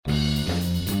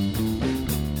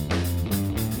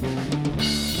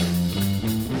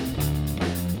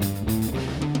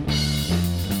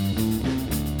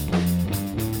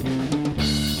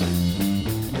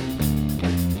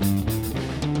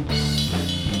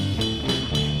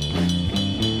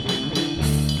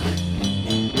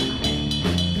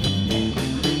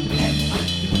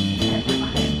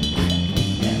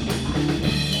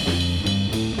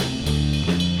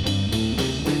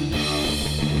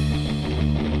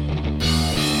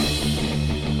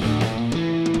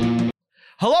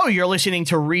Hello, you're listening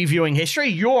to Reviewing History,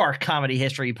 your comedy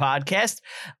history podcast.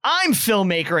 I'm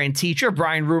filmmaker and teacher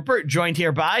Brian Rupert, joined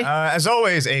here by... as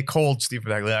always, a cold Steve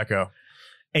Bagliacco.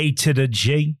 A to the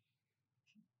J.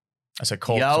 I said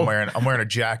cold 'cause I'm wearing a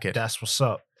jacket. That's what's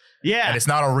up. Yeah. And it's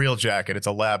not a real jacket. It's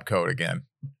a lab coat again.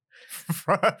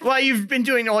 Well, you've been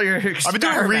doing all your experiments.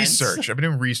 I've been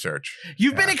doing research.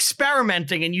 You've been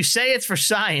experimenting, and you say it's for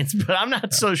science, but I'm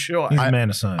not so sure. He's a man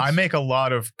of science. I make a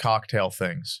lot of cocktail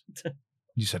things.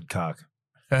 You said cock.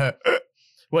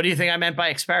 What do you think I meant by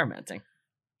experimenting?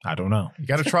 I don't know. You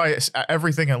got to try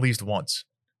everything at least once.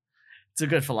 It's a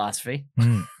good philosophy.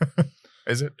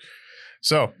 Is it?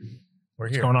 So, we're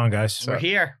here. What's going on, guys? We're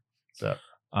here. What's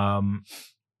up?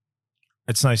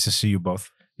 It's nice to see you both.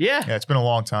 Yeah. Yeah, it's been a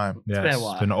long time. Yeah, been a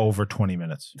while. It's been over 20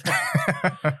 minutes.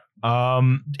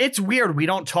 It's weird. We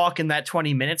don't talk in that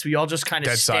 20 minutes. We all just kind of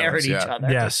Dead stare silence, at each yeah.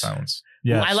 other. Yes. Silence.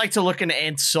 Yes. I like to look into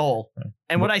Ant's soul.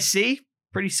 And what I see,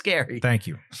 pretty scary. Thank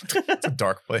you. It's a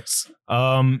dark place.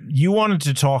 You wanted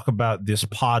to talk about this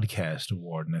podcast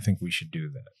award, and I think we should do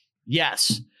that.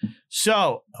 Yes.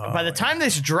 So by the time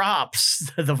this drops,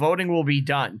 the voting will be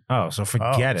done. Oh, so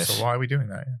forget it. So why are we doing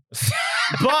that?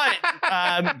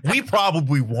 But We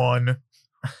probably won.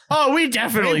 we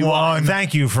definitely We won. won.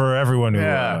 Thank you for everyone who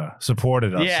Yeah.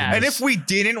 supported us. Yeah. in And this- if we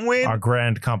didn't win, our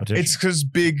grand competition. it's because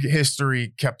big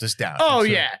history kept us down. Oh, So,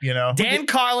 yeah. You know? Dan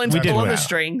Carlin's we did pulling win. the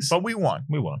strings. But we won.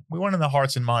 we won. We won in the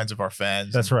hearts and minds of our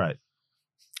fans. That's right.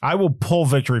 I will pull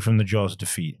victory from the jaws of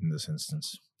defeat in this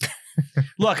instance.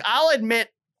 Look, I'll admit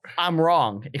I'm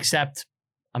wrong, except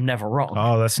I'm never wrong.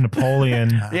 Oh, that's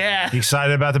Napoleon. Yeah. You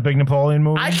excited about the big Napoleon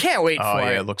movie? I can't wait Oh, for yeah,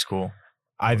 it. it looks cool.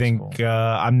 I think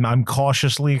I'm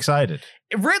cautiously excited.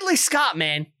 Ridley Scott,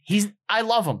 man, I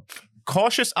love him.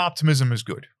 Cautious optimism is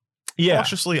good. Yeah,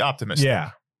 Cautiously optimistic.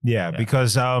 yeah.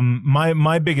 Because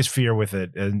my biggest fear with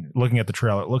it, and looking at the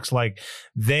trailer, it looks like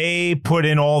they put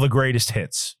in all the greatest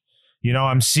hits. You know,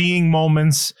 I'm seeing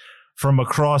moments from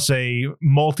across a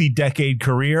multi-decade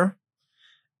career,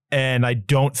 and I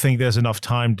don't think there's enough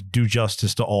time to do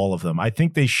justice to all of them. I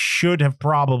think they should have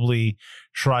probably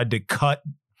tried to cut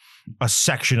a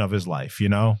section of his life, you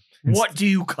know? What do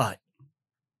you cut?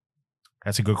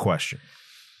 That's a good question.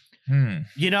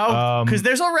 You know, because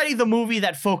there's already the movie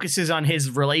that focuses on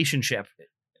his relationship.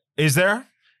 Is there?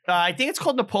 I think it's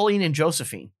called Napoleon and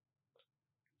Josephine.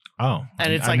 Oh,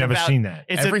 And it's I've like never about- seen that.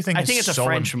 It's Everything I think is it's a so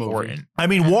French important. movie. I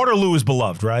mean, Waterloo is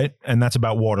beloved, right? And that's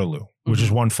about Waterloo, which is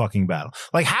one fucking battle.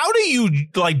 Like, how do you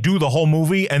like do the whole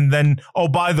movie and then, oh,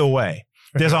 by the way,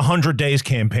 there's 100 Days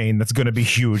campaign that's going to be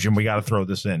huge and we got to throw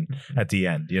this in at the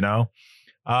end, you know?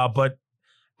 But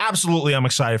absolutely, I'm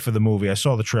excited for the movie. I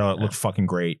saw the trailer. It looked fucking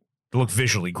great. It looked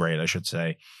visually great, I should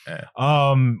say. Yeah.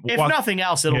 If nothing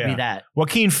else, it'll be that.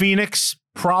 Joaquin Phoenix,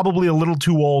 probably a little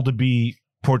too old to be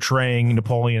portraying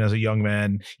Napoleon as a young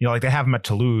man. You know, like they have him at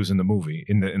Toulouse in the movie,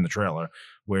 in the trailer,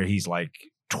 where he's like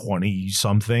 20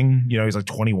 something. You know, he's like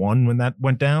 21 when that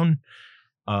went down.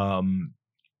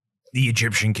 The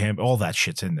Egyptian camp, all that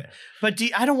shit's in there. But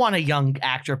I don't want a young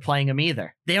actor playing him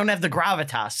either. They don't have the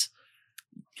gravitas.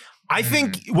 I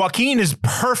think Joaquin is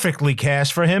perfectly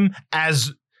cast for him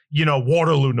as, you know,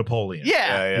 Waterloo Napoleon.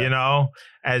 Yeah. You know,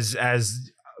 as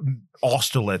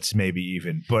Austerlitz maybe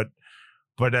even, but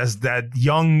as that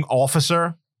young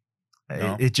officer,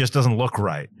 No. it just doesn't look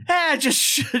right. Just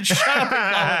shut up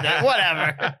and go with it.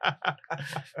 Whatever.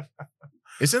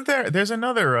 Isn't there? There's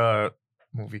another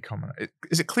movie coming out.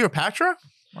 Is it Cleopatra?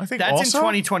 I think That's also? in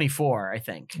 2024, I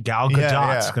think. Gal Yeah,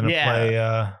 Gadot's yeah. going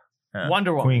to play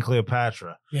Wonder Woman. Queen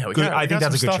Cleopatra. Yeah, we Good. got- I we think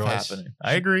got that's a some good stuff choice. happening.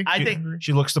 I agree. I think-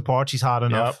 She looks the part. She's hot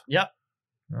enough. Yep.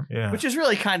 Yeah. Which is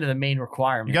really kind of the main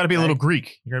requirement. You got to be a right? little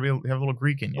Greek. You got to have a little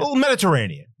Greek in you. A little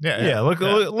Mediterranean. Yeah.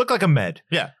 Look like a med.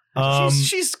 Yeah.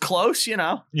 She's close, you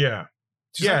know. Yeah.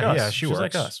 She's like us. yeah, she She's works.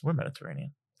 like us. We're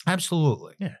Mediterranean.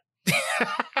 Absolutely. Yeah.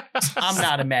 I'm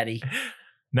not a Medi.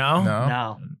 No? No.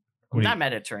 No. What do Not you-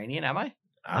 Mediterranean, am I?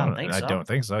 I don't think so. so. I don't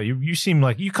think so. You seem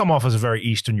like you come off as a very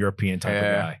Eastern European type of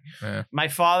guy. Yeah. My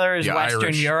father is Yeah, Western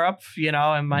Irish. Europe, you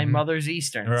know, and my Mhm. mother's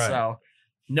Eastern. Right. So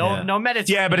Yeah. no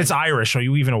Mediterranean. Yeah, but it's Irish. Are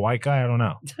you even a white guy? I don't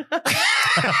know.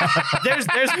 there's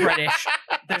British.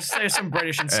 There's some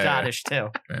British and Scottish too.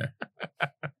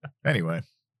 Anyway,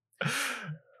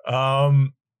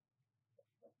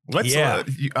 let's. Yeah.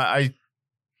 I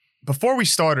before we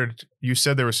started, you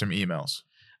said there were some emails.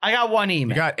 I got one You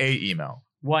email. got a email.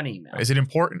 One email. Is it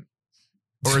important,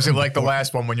 or is it like the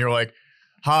last one when you're like,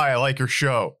 "Hi, I like your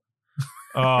show."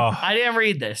 Oh, I didn't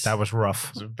read this. that was rough.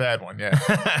 It's a bad one. Yeah.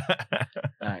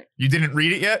 All right. You didn't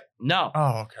read it yet? No.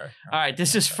 Oh, okay. All right.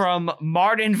 This is from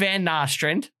Martin Van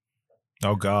Nostrand.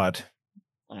 Oh God.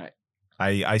 All right.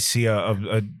 I see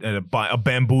a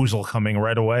bamboozle coming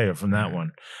right away from that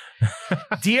one.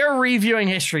 Dear Reviewing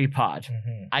History Pod,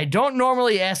 I don't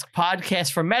normally ask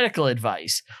podcasts for medical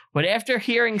advice, but after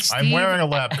hearing Steve... I'm wearing a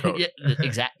lab coat. Yeah,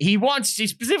 exactly. He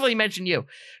specifically mentioned you.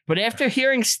 But after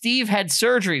hearing Steve had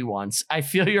surgery once, I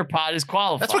feel your pod is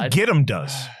qualified. That's what Get 'em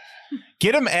does.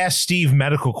 Get 'em ask Steve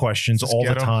medical questions all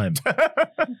the time.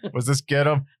 Was this Get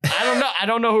 'em? I don't know. I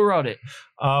don't know who wrote it.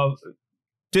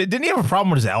 Didn't he have a problem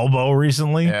with his elbow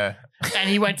recently? Yeah. And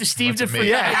he went to Steve for me.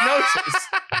 diagnosis.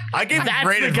 I gave him That's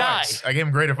great the advice. guy. I gave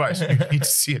him great advice. You need to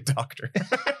see a doctor.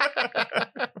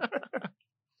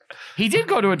 He did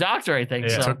go to a doctor, I think.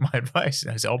 He So. took my advice.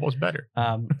 His elbow's better.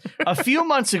 A few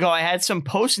months ago, I had some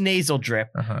post-nasal drip,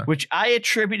 which I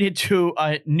attributed to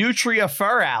a Nutria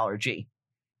fur allergy.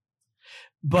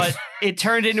 But it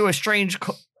turned into a strange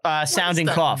sounding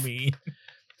cough. Mean?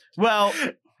 Well,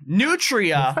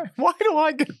 Nutria. Why do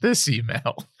I get this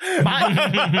email?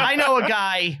 I know a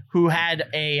guy who had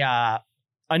a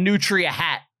Nutria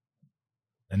hat.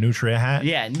 A Nutria hat?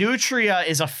 Yeah, Nutria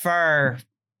is a fur.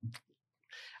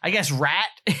 I guess rat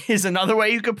is another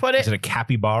way you could put it. Is it a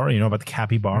capybara? You know about the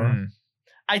capybara?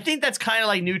 I think that's kind of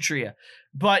like Nutria.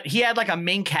 But he had like a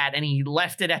mink hat and he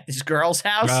left it at this girl's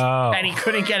house and he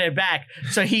couldn't get it back.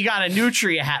 So he got a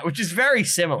Nutria hat, which is very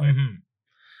similar.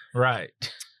 Right.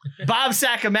 Bob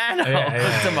Sacamano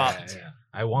hooked him up. Yeah.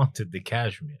 I wanted the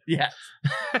cashmere. Yes.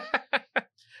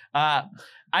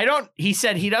 He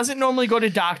said he doesn't normally go to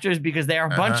doctors because they are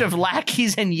a bunch of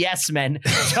lackeys and yes men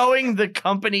towing the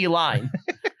company line.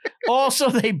 Also,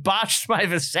 they botched my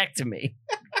vasectomy.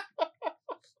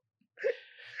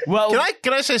 Well,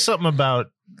 can I say something about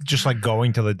just like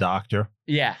going to the doctor?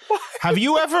 Yeah. Have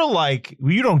you ever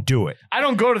you don't do it? I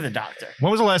don't go to the doctor.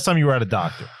 When was the last time you were at a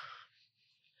doctor?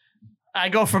 I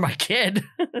go for my kid.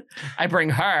 I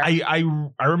bring her. I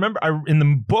remember in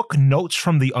the book Notes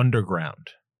from the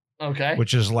Underground. Okay.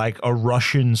 Which is like a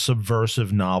Russian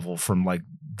subversive novel from like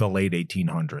the late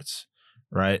 1800s,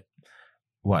 right?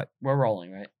 What? We're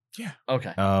rolling, right? Yeah.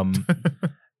 Okay.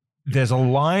 There's a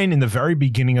line in the very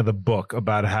beginning of the book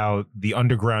about how the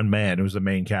underground man, who's the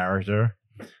main character,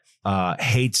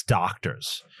 hates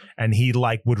doctors, and he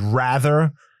would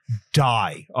rather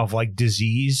die of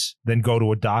disease than go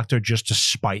to a doctor just to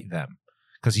spite them.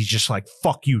 Because he's just like,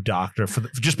 fuck you, doctor,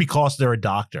 just because they're a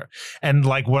doctor. And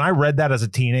when I read that as a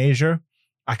teenager,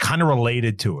 I kind of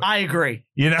related to it. I agree.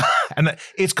 And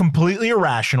it's completely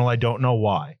irrational. I don't know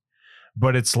why.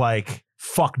 But it's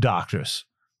fuck doctors.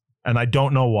 And I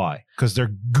don't know why. Because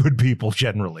they're good people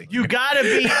generally. You gotta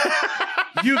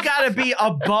be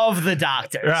above the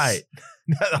doctors. Right.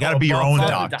 You gotta be your own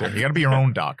doctor. You gotta be your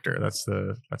own doctor. That's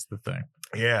the thing.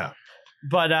 Yeah.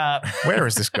 But where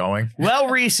is this going? Well,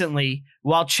 recently,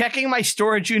 while checking my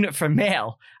storage unit for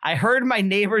mail, I heard my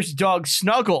neighbor's dog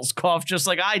Snuggles cough just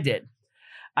like I did.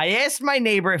 I asked my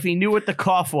neighbor if he knew what the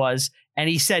cough was, and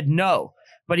he said no,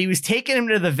 but he was taking him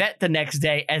to the vet the next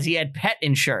day as he had pet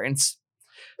insurance.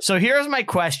 So here's my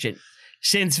question.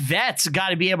 Since vets got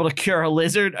to be able to cure a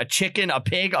lizard, a chicken, a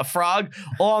pig, a frog,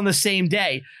 all on the same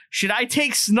day, should I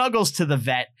take Snuggles to the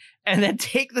vet and then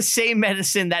take the same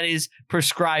medicine that is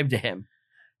prescribed to him?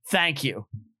 Thank you.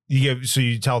 So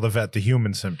you tell the vet the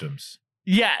human symptoms?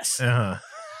 Yes. Uh-huh.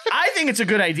 I think it's a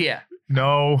good idea.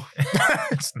 No.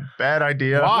 It's a bad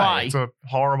idea. Why? It's a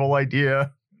horrible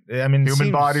idea. I mean,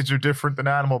 human bodies are different than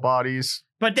animal bodies.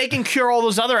 But they can cure all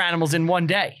those other animals in one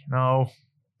day. No.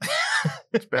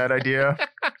 It's a bad idea.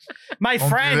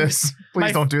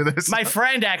 Please don't do this. My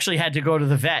friend actually had to go to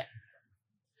the vet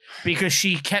because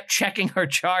she kept checking her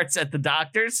charts at the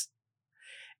doctors,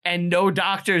 and no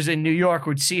doctors in New York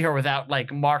would see her without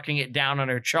marking it down on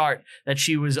her chart that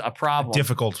she was a problem.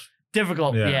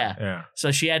 Difficult, yeah.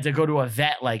 So she had to go to a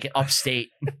vet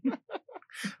upstate.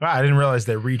 Wow, I didn't realize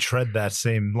they retread that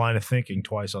same line of thinking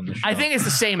twice on the show. I think it's the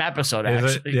same episode,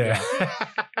 actually. Yeah.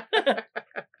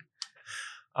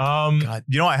 God,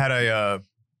 I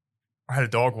had a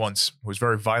dog once who was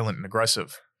very violent and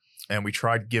aggressive, and we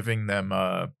tried giving them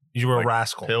you were a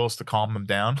rascal pills to calm them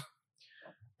down,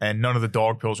 and none of the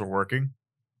dog pills were working.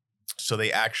 So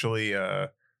they actually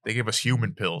they gave us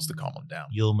human pills to calm them down.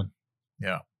 Human.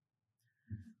 Yeah.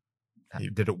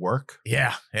 Did it work?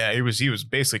 Yeah. He was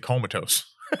basically comatose.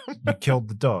 You killed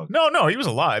the dog. No, he was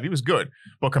alive. He was good,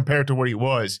 but compared to what he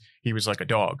was like a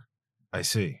dog. I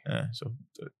see. Yeah. So.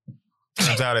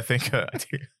 Turns out, I think.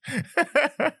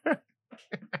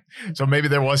 So maybe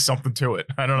there was something to it.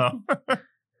 I don't know.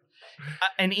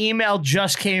 An email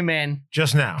just came in.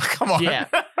 Just now. Come on. Yeah.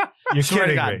 You're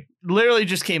kidding me. Literally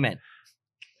just came in.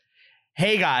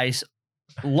 Hey, guys.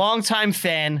 Longtime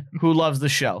fan who loves the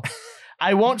show.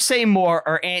 I won't say more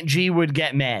or Aunt G would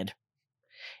get mad.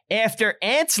 After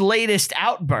Aunt's latest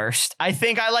outburst, I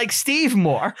think I like Steve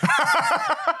more.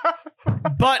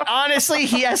 But honestly,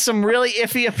 he has some really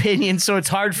iffy opinions, so it's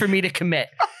hard for me to commit.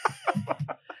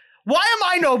 Why am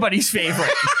I nobody's favorite?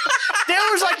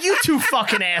 Taylor's like, you two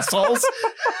fucking assholes.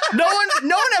 No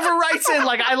one ever writes in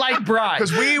like, I like Brian.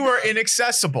 Because we were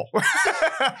inaccessible.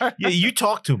 Yeah, you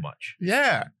talk too much.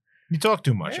 Yeah. You talk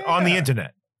too much on the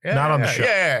internet, Yeah, not on the yeah, show.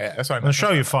 Yeah. That's what I On meant. the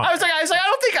show, you're fine. I was like, I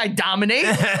don't think I dominate.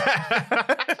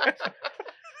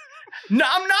 No,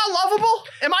 I'm not lovable.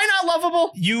 Am I not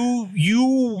lovable?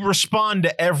 You respond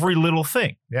to every little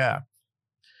thing. Yeah.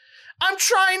 I'm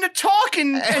trying to talk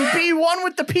and be one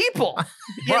with the people.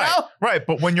 You know? Right.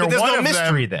 But when you're But there's one no of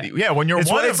mystery them, there. Yeah, when you're It's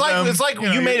one like, of them, it's like you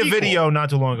know, made a you're equal. video not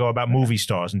too long ago about movie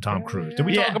stars and Tom Cruise. Did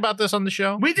we Yeah. talk about this on the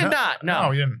show? We did not. No.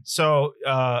 No, you didn't. So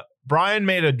Brian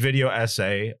made a video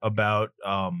essay about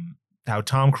how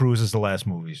Tom Cruise is the last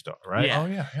movie star, right? Yeah. Oh,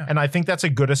 yeah. And I think that's a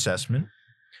good assessment,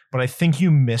 but I think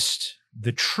you missed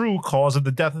the true cause of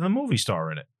the death of the movie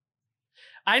star in it.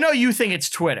 I know you think it's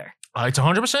Twitter. It's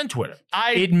 100% Twitter.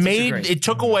 I disagree. It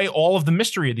took away all of the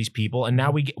mystery of these people, and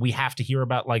now we have to hear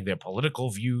about like their political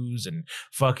views and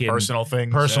fucking Personal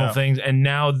things. things, and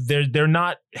now they're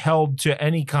not held to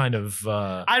any kind of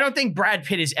I don't think Brad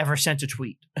Pitt has ever sent a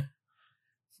tweet.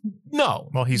 no.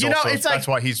 Well, he's You know, also, it's that's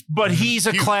why he's, But he's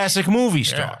a huge. classic movie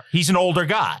star. Yeah. He's an older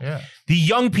guy. Yeah. The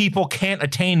young people can't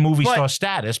attain movie But- star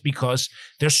status because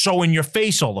they're so in your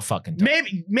face all the fucking time.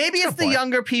 Maybe it's the point.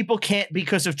 younger people can't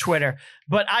because of Twitter,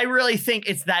 but I really think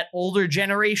it's that older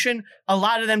generation. A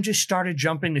lot of them just started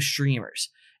jumping to streamers.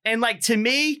 And like, to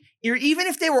me, even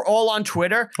if they were all on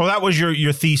Twitter, Well, that was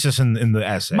your thesis in the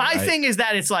essay. my right? thing is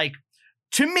that it's like,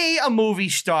 to me, a movie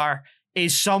star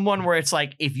is someone where it's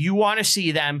like, if you want to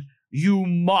see them, you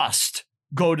must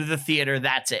go to the theater.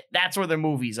 That's it. That's where the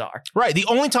movies are. Right. The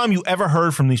only time you ever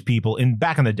heard from these people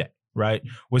back in the day, right,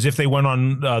 was if they went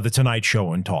on the Tonight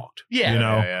Show and talked. Yeah. You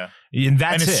know, Yeah. and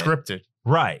that's And it's it. scripted.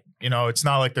 Right. You know, it's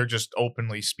not like they're just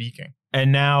openly speaking.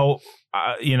 And now,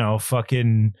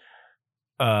 fucking,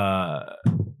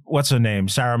 what's her name?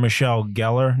 Sarah Michelle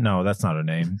Gellar? No, that's not her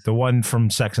name. The one from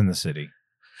Sex and the City.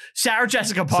 Sarah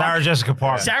Jessica Parker. Sarah Jessica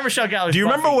Parker. Sarah Michelle Gellar. Do you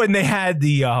remember when they had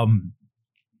the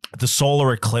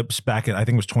solar eclipse back in, I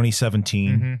think it was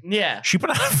 2017? Mm-hmm. Yeah. She put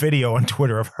out a video on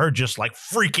Twitter of her just like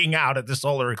freaking out at the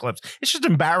solar eclipse. It's just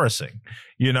embarrassing,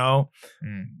 you know?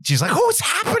 Mm. She's like, "Oh, it's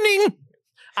happening."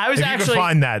 I was If you actually can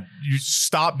find that, You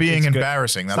stop being It's good.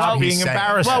 embarrassing. That's Stop what he's being saying.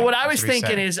 embarrassing. well, what I That's was what he's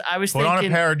thinking saying. is I was Put on a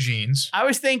thinking pair of jeans.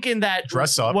 that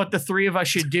Dress up. what the three of us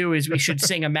should do is we should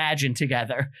sing Imagine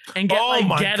together and get oh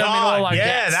my get them in God. all our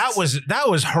Yeah, guests. that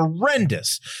was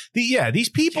horrendous. These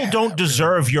people don't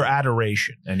deserve your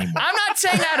adoration anymore. I'm not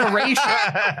saying adoration.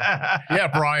 Yeah,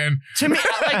 Brian. To me,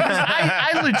 like,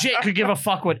 I legit could give a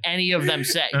fuck what any of them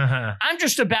say. Uh-huh. I'm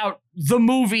just about the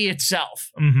movie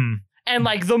itself Mm-hmm. and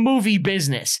like the movie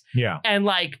business Yeah. and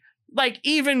like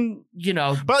even, you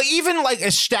know, But even like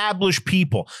established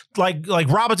people, like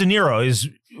Robert De Niro is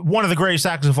one of the greatest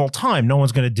actors of all time. No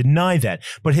one's going to deny that.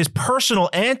 But his personal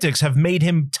antics have made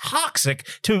him toxic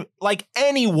to like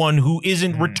anyone who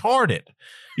isn't retarded.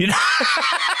 You know.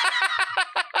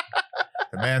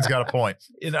 The man's got a point.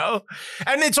 You know,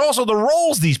 and it's also the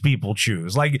roles these people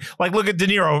choose. Like look at De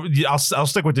Niro. I'll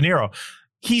stick with De Niro.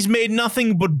 He's made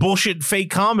nothing but bullshit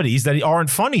fake comedies that aren't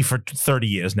funny for 30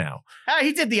 years now.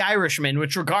 he did The Irishman,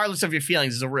 which regardless of your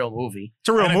feelings is a real movie. It's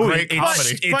a real And a movie. great It's-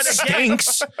 comedy. It But again-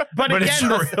 stinks. But But it's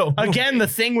again, a real movie. the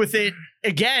thing with it,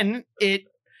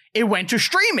 it went to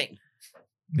streaming.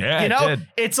 Yeah, You know, it did.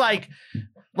 it's like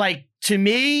to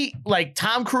me, like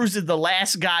Tom Cruise is the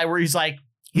last guy where he's like,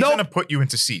 He's nope, going to put you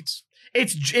into seats.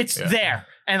 it's Yeah. there.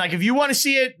 And like, if you want to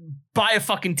see it, buy a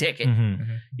fucking ticket.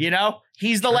 Mhm. You know,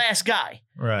 he's the last guy.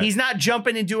 Right. He's not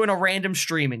jumping and doing a random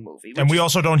streaming movie. And we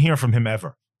also don't hear from him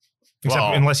ever. Except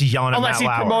Well, unless he's yelling at unless Matt he's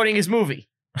Lauer. promoting his movie.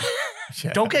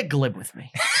 Yeah. Don't get glib with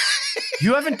me.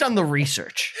 You haven't done the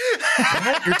research. You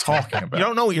know what you're talking about. You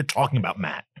don't know what you're talking about,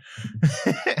 Matt.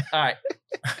 All right.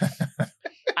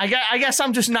 I guess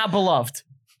I'm just not beloved.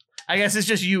 I guess it's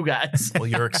just you guys. Well,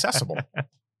 you're accessible.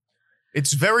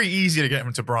 It's very easy to get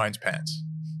into Brian's pants.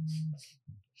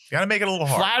 You got to make it a little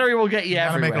hard. Flattery will get you Gotta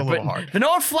everywhere. make it a little but, hard. but no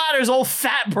one flatters old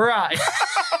fat bride.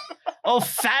 Old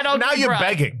fat ugly Now you're bride.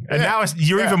 begging, and Yeah. now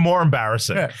you're Yeah. even more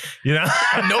embarrassing. Yeah. You know,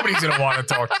 Nobody's going to want to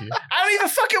talk to you. I don't even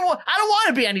fucking want. I don't want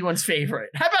to be anyone's favorite.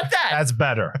 How about that? that's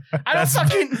better. I don't that's-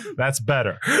 fucking. That's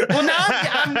better. Well, now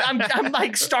I'm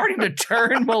like starting to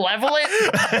turn malevolent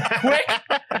quick.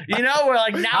 You know, we're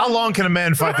like now. How long can a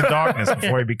man fight the darkness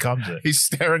before he becomes it? He's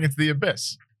staring into the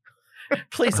abyss.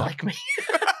 Please like me.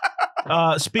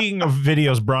 Speaking of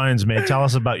videos Brian's made, tell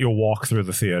us about your walk through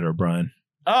the theater, Brian.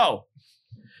 Oh,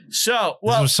 so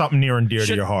This was something near and dear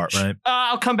to your heart, right?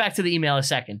 I'll come back to the email in a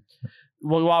second.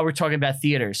 While we're talking about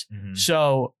theaters,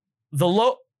 so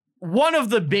one of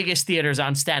the biggest theaters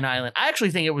on Staten Island. I actually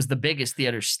think it was the biggest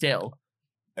theater still.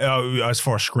 As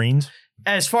far as screens?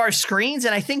 As far as screens,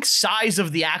 and I think size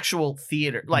of the actual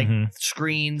theater, like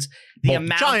screens, the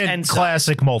amount giant and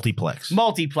classic multiplex.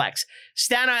 Multiplex.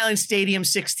 Staten Island Stadium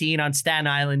 16 on Staten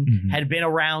Island had been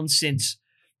around since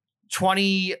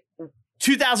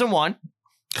 2001.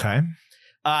 Okay.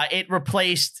 It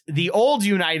replaced the old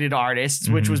United Artists,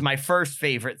 which was my first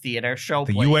favorite theater.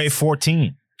 The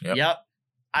UA-14. Yep.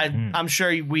 I'm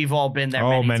sure we've all been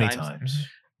there many times.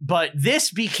 But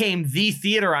this became the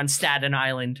theater on Staten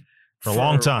Island for a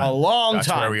long time. That's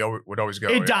where we would always go.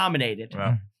 It dominated.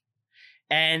 Yeah.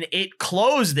 And it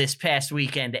closed this past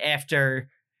weekend after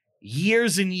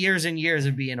years and years and years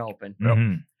of being open.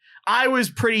 I was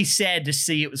pretty sad to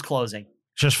see it was closing.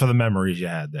 Just for the memories you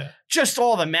had there. Just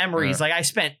all the memories. Like, I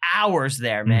spent hours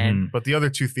there, man. But the other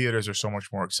two theaters are so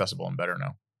much more accessible and better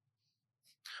now.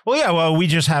 Well, yeah. Well, we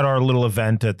just had our little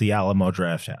event at the Alamo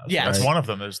Draft House. Yeah, That's right? one of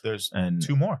them. There's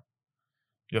two more.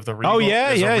 You have the Regal. Oh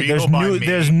yeah,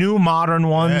 There's new modern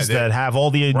ones that have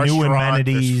all the new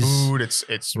amenities. Food. It's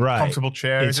comfortable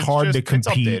chairs. It's hard to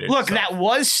compete. Look, that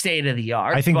was state of the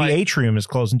art. I think the Atrium is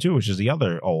closing too, which is the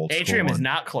other old. Atrium school is one.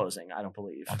 not closing. I don't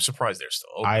believe. I'm surprised they're still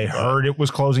open. I heard it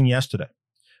was closing yesterday.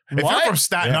 If you're from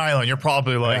Staten Island, you're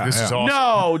probably like, this is awesome.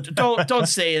 No, don't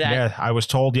say that. Yeah, I was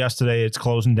told yesterday it's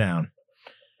closing down.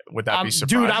 Would that be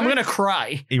surprising? Dude, I'm gonna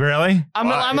cry. Really? I'm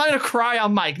not gonna cry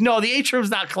on mic. No, the Atrium's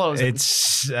not closing.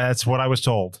 That's what I was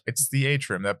told. It's the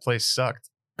Atrium. That place sucked.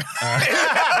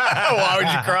 Why would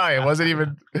you cry? It wasn't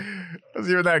even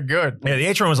that good. Yeah, the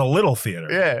Atrium was a little theater.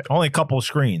 Yeah, only a couple of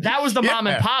screens. That was the mom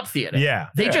and pop theater. Yeah,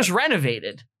 they just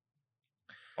renovated.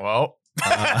 Well,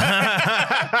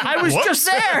 I was just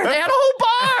there. They had a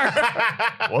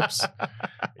whole bar. Whoops.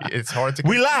 It's hard to.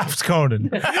 We laughed, Conan.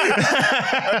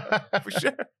 For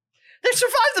sure. They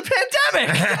survived the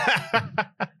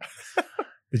pandemic.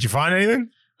 Did you find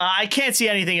anything? I can't see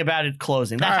anything about it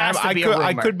closing. That has to be a rumor.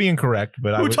 I could be incorrect,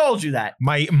 but who told you that?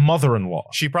 My mother-in-law.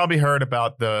 She probably heard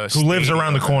about the who lives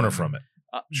around the corner from it.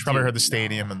 She probably heard the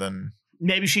stadium and then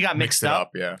maybe she got mixed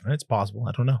up. Yeah, it's possible.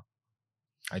 I don't know.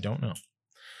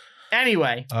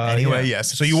 Anyway,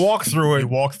 yes. So you walk through it. You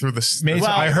walk through the. Well,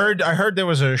 I heard there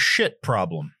was a shit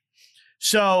problem.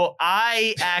 So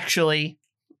I actually.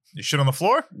 You shit on the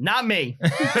floor? Not me.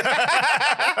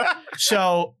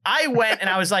 So I went and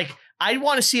I was like, I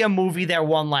want to see a movie there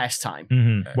one last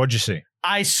time. What'd you see?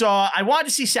 I wanted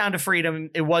to see Sound of Freedom.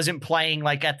 It wasn't playing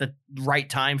like at the right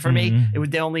time for me.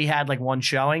 They only had like one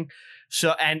showing.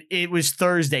 So, and it was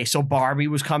Thursday. So Barbie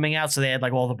was coming out. So they had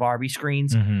like all the Barbie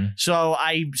screens. So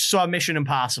I saw Mission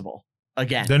Impossible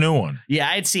again. The new one. Yeah,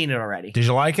 I had seen it already. Did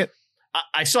you like it?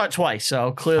 I saw it twice.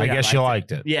 So clearly I guess you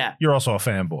liked it. Yeah. You're also a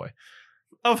fanboy.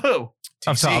 Of who?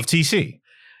 Of TC.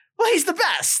 Well, he's the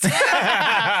best.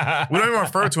 We don't even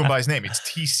refer to him by his name. It's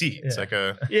TC. It's like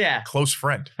a close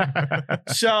friend.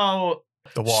 So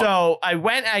I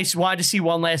went. I wanted to see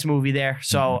one last movie there.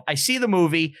 So I see the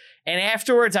movie, and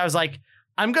afterwards I was like,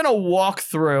 I'm gonna walk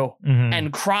through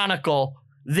and chronicle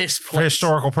this place for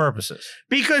historical purposes,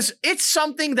 because it's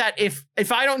something that if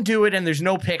I don't do it and there's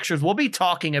no pictures, we'll be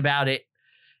talking about it,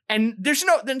 and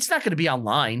then it's not going to be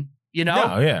online. You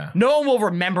know? No one will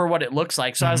remember what it looks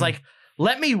like. So I was like,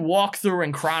 let me walk through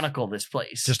and chronicle this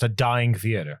place. Just a dying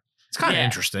theater. It's kind of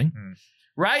interesting.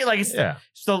 Right? Like it's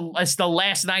the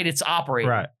last night it's operating.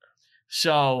 Right.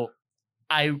 So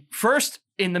I first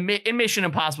in Mission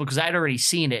Impossible, because I'd already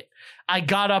seen it, I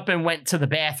got up and went to the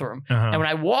bathroom. And when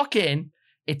I walk in,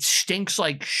 it stinks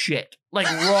like shit. Like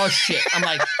raw shit. I'm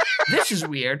like, this is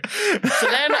weird. So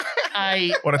then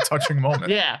what a touching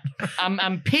moment. Yeah.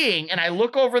 I'm peeing and I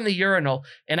look over in the urinal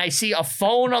and I see a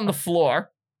phone on the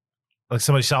floor. Like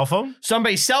somebody's cell phone?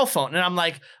 Somebody's cell phone. And I'm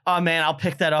like, oh man, I'll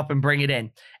pick that up and bring it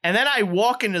in. And then I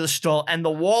walk into the stall and the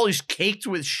wall is caked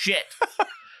with shit.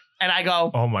 And I go,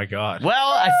 oh my God.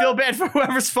 Well, I feel bad for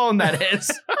whoever's phone that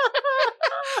is.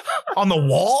 On the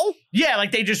wall? Yeah,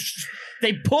 like they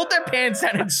pulled their pants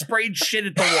down and sprayed shit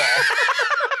at the wall.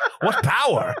 What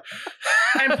power?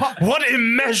 And what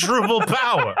immeasurable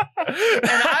power. And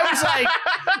I was like,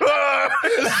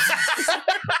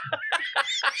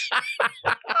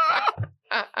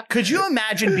 could you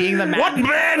imagine being the manager? What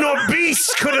man or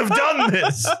beast could have done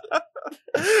this?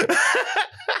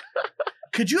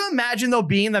 Could you imagine, though,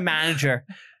 being the manager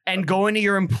and going to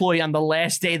your employee on the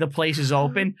last day the place is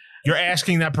open You're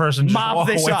asking that person to just Mop walk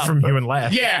this away up. from you and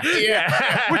laugh. Yeah.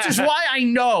 Which is why I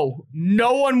know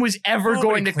no one was ever Nobody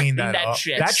going to cleaned clean that that up.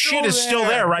 shit. That shit is still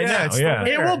there right now. it's still Yeah.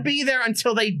 there. It will be there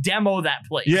until they demo that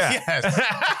place. Yeah. Yes.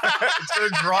 It's going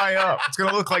to dry up. It's going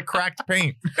to look like cracked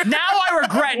paint. Now I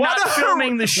regret What not a-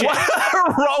 filming the shit. What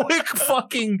heroic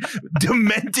fucking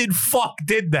demented fuck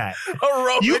did that?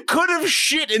 You could have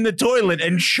shit in the toilet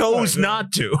and chose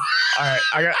not to. All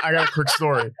right, I got a quick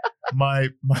story. My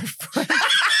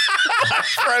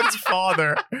friend's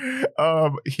father,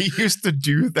 he used to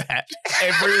do that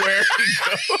everywhere he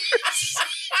goes.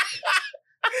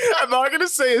 I'm not gonna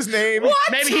say his name.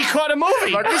 Maybe he caught a I'm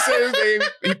movie. not gonna say his name.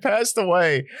 He passed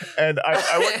away, and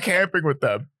I went camping with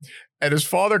them. And his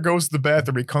father goes to the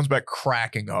bathroom. He comes back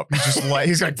cracking up.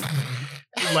 He's like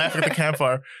laughing at the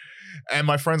campfire. And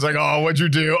my friend's like, "Oh, what'd you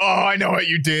do? Oh, I know what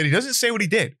you did." He doesn't say what he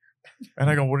did. And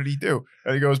I go, "What did he do?"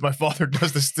 And he goes, "My father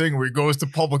does this thing where he goes to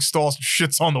public stalls and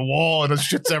shits on the wall and there's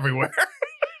shits everywhere."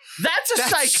 That's a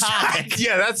psychotic.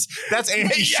 Yeah, that's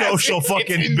antisocial Yes,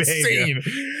 fucking it's behavior.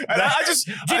 insane. And I just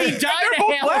Did he die they're in a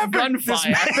both hail of laughing.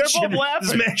 gunfire? They're both laughing.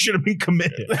 This man should have been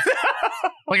committed.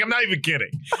 Like, I'm not even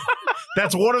kidding.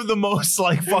 That's one of the most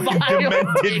like fucking Vile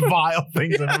demented, thing. vile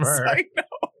things I've ever Yes, heard. I know.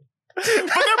 But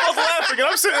they're both laughing, and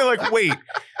I'm sitting there like, "Wait,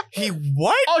 he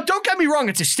what?" Oh, don't get me wrong.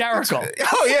 It's hysterical.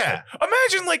 Oh yeah.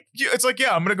 Imagine it's like,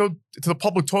 yeah, I'm gonna go to the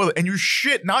public toilet and you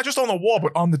shit not just on the wall,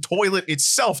 but on the toilet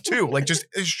itself too. Like just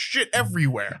there's shit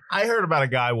everywhere. I heard about a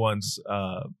guy once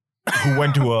who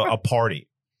went to a party,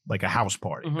 like a house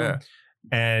party, Mhm. Yeah.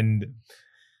 and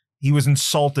he was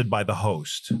insulted by the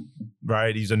host,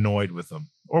 right? He's annoyed with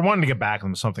him or wanted to get back at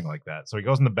him, something like that. So he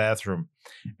goes in the bathroom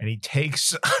and he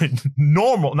takes a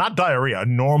normal, not diarrhea, a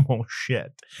normal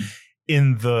shit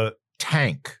in the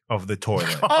tank of the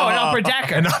toilet. Oh, an upper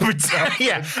decker. An upper decker.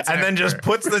 Yeah. And then just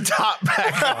puts the top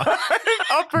back on.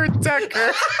 Upper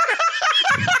decker.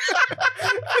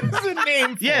 That's a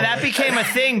name. For Yeah, that became a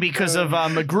thing because of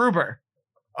MacGruber.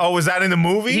 Oh, was that in the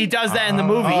movie? He does that in the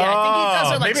movie. Yeah, I think he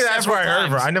does it like maybe that's several where I heard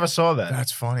of her. times. I never saw that.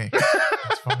 That's funny.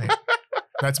 That's funny.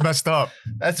 That's messed up.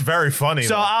 That's very funny.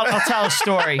 So though. I'll tell a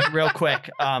story real quick.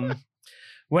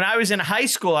 When I was in high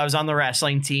school, I was on the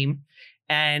wrestling team,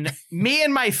 and me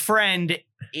and my friend,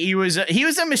 he was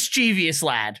a mischievous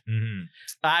lad. Mhm.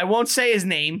 I won't say his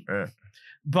name,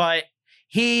 but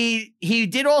he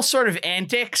did all sort of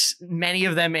antics, many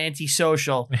of them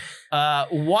antisocial.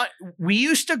 We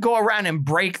used to go around and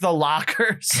break the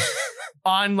lockers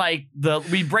on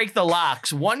we break the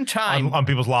locks one time on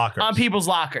people's lockers. on people's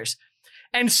lockers,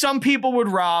 and some people would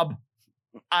rob.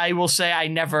 I will say I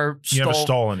never You stole. never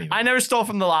stole anything. I never stole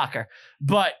from the locker,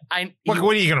 but What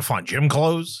are you gonna find? Gym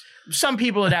clothes? some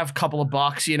people would have a couple of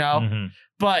bucks, you know. Mhm.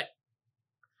 But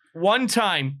one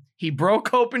time he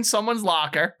broke open someone's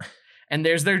locker and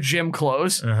there's their gym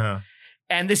clothes. Uh-huh.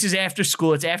 And this is after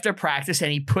school. It's after practice.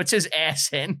 And he puts his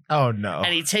ass in Oh no!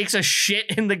 and he takes a shit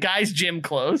in the guy's gym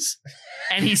clothes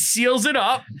and he seals it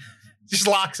up, Just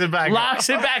locks it back. locks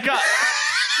it back up.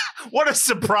 What a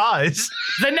surprise!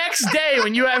 The next day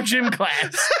when you have gym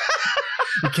class,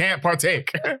 You can't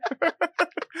partake.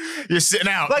 You're sitting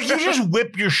out. Like you just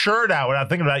whip your shirt out without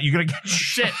thinking about it. You're gonna get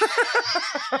shit.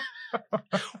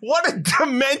 What a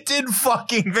demented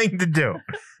fucking thing to do.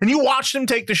 And you watched him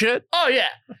take the shit? oh yeah.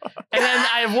 And then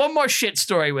I have one more shit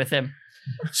story with him.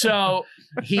 So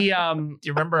he, Do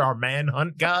you remember our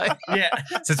manhunt guy? yeah,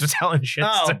 Since we're telling shit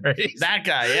Oh, stories. that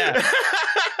guy, yeah.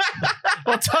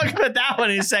 We'll talk about that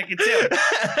one in a second too.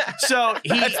 So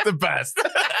That's the best.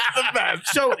 The best.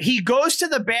 so he goes to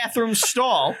the bathroom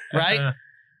stall, right?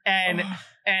 Uh-huh.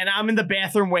 And I'm in the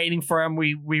bathroom waiting for him.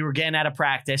 We were getting out of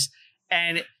practice,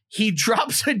 and he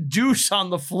drops a deuce on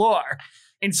the floor.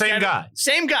 Same guy.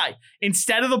 Same guy.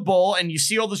 Instead of the bowl, and you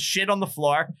see all the shit on the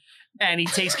floor, and he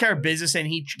takes care of business, and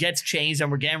he gets changed,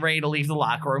 and we're getting ready to leave the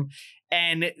locker room.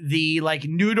 And the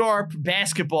Newdorp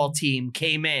basketball team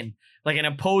came in, like an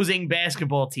opposing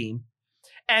basketball team.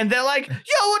 And they're like, yo,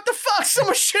 what the fuck?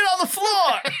 Someone shit on the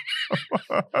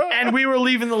floor. And we were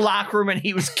leaving the locker room and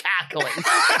he was cackling.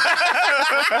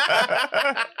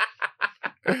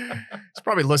 He's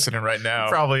probably listening right now.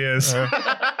 Probably is.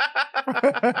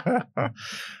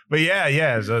 But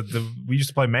yeah. So we used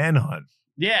to play manhunt.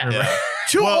 Yeah.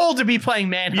 Too Well, old to be playing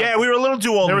manhunt. Yeah, we were a little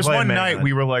too old. There to was play one manhunt. night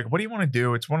we were like, "What do you want to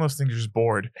do?" It's one of those things you're just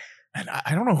bored. And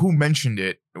I don't know who mentioned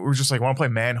it. We were just like, want to play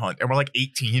Manhunt. And we're like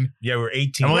 18. Yeah, we're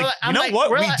 18. I'm like, you know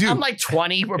what? We do. I'm like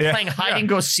 20. We're playing hide and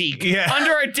go seek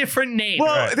under a different name.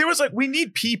 Well, there was like, we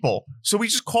need people. So we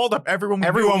just called up everyone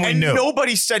we knew. And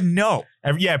nobody said no.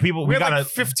 People. We had like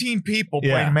 15 people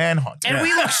playing Manhunt. And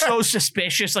we look so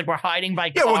suspicious, like we're hiding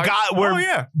by cars.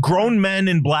 We're grown men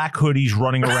in black hoodies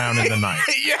running around in the night.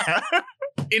 Yeah.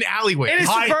 In alleyways. In a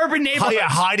suburban neighborhood.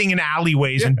 Hiding in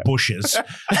alleyways and bushes.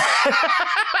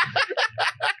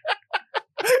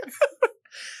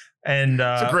 And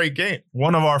it's a great game.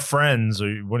 One of our friends,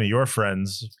 or one of your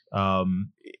friends,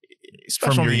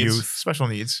 special from your needs. youth. Special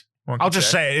needs. I'll just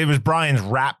say it was Brian's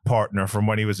rap partner from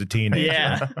when he was a teenager.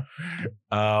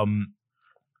 Yeah.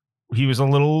 He was a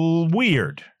little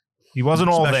weird. He wasn't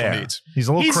all Special there. needs. He's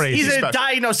a little crazy. He's a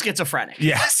diagnosed schizophrenic.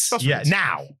 Yes. Yeah.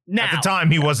 Now. Now. At the time,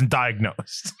 he wasn't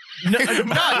diagnosed. No,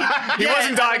 he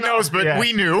wasn't diagnosed, but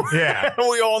we knew. Yeah.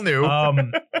 We all knew.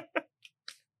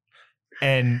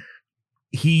 And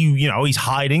he, he's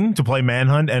hiding to play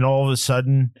Manhunt, and all of a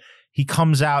sudden, he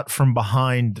comes out from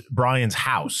behind Brian's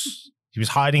house. He was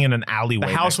hiding in an alleyway.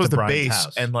 The house was the Brian's base,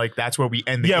 house. and like that's where we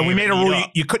end the game. Yeah, we made a rule.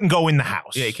 You couldn't go in the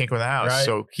house. Yeah, you can't go in the house. Right.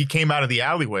 So he came out of the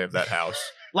alleyway of that house.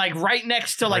 Like right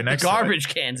next to like the garbage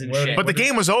cans and shit. But the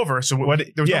game was over, so there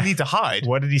was no need to hide.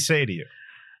 What did he say to you?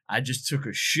 I just took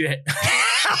a shit.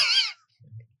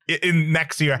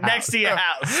 Next to your house. Next to your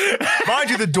house. Mind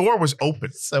you, the door was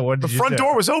open. So what did the front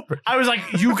door was open. I was like,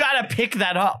 you gotta pick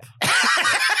that up.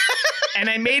 And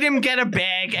I made him get a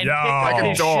bag and pick up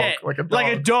his shit. Like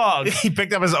a dog. He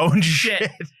picked up his own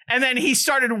shit. And then he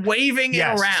started waving it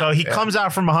around. So he comes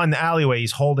out from behind the alleyway.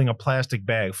 He's holding a plastic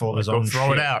bag full of his own throw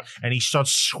shit. it out. And he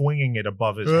starts swinging it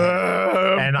above his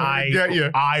head. And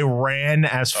I ran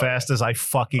as fast as I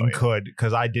fucking could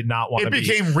because I did not want to be. It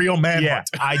became real Manhunt.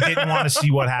 Yeah, I didn't want to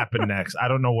see what happened next. I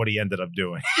don't know what he ended up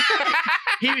doing.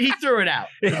 He threw it out.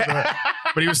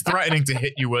 But he was threatening to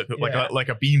hit you with like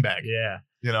a beanbag. Yeah.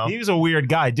 You know? He was a weird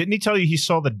guy. Didn't he tell you he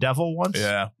saw the devil once?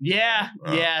 Yeah. Yeah.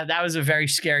 Yeah. That was a very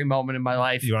scary moment in my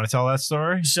life. You want to tell that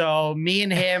story? So me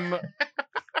and him,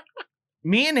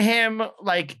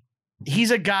 like,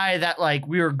 he's a guy that like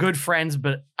we were good friends,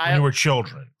 but When you were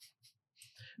children.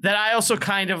 That I also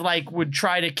kind of like would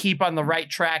try to keep on the right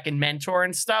track and mentor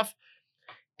and stuff.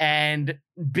 And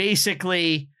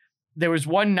basically there was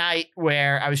one night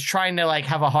where I was trying to like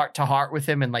have a heart to heart with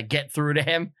him and like get through to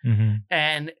him. Mm-hmm.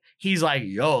 And he's like,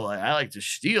 yo, like, I like to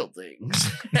steal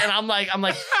things. And I'm like,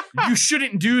 you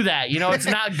shouldn't do that. You know, it's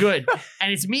not good.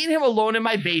 And it's me and him alone in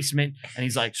my basement. And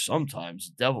he's like,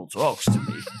 sometimes the devil talks to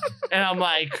me. And I'm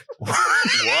like,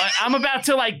 what? I'm about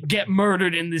to like get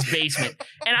murdered in this basement.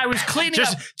 And I was cleaning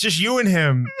up. Just you and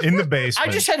him in the basement.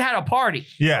 I just had a party.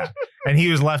 Yeah. And he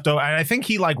was left over. And I think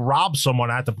he like robbed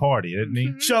someone at the party, didn't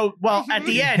he? So, well, at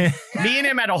the end, me and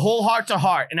him had a whole heart to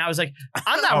heart. And I was like,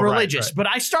 I'm not religious, but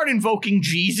I start invoking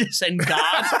Jesus and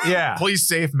God. Yeah. Please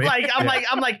save me. Like,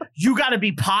 I'm like, you got to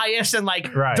be pious and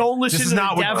like, don't listen to the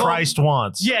devil. This is not what Christ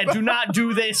wants. Yeah. Do not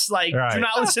do this. Like, do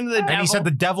not listen to the devil. And he said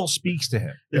the devil speaks to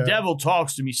him. The devil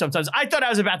talks to me sometimes. I thought I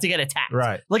was about to get attacked.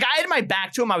 Right. Like I had my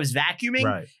back to him. I was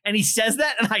vacuuming and he says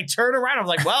that and I turn around. I was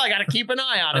like, well, I got to keep an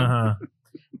eye on him. Uh-huh.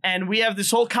 And we have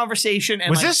this whole conversation. And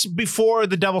was this before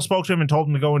the devil spoke to him and told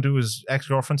him to go into his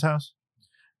ex-girlfriend's house?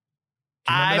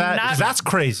 Do you remember that? 'Cause that's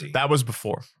crazy. That was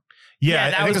before.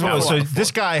 Yeah, I think it was. So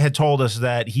this guy had told us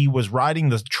that he was riding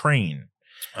the train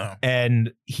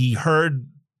and he heard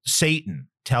Satan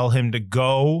tell him to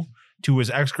go to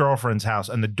his ex-girlfriend's house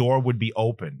and the door would be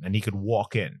open and he could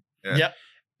walk in. Yeah. Yep.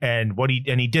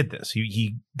 And he did this.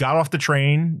 He got off the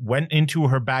train, went into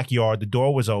her backyard. The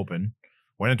door was open.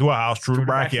 Went into a house through the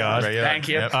backyard. Thank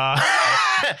you.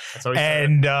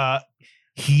 And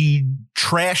he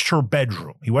trashed her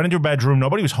bedroom. He went into her bedroom.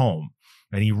 Nobody was home.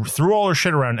 And he threw all her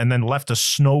shit around and then left a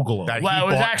snow globe. Well,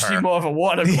 it was actually more of a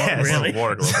water globe, really.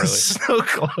 Water globe, really. Snow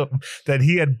globe that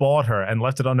he had bought her and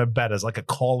left it on her bed as like a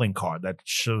calling card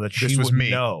so that she would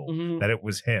know that it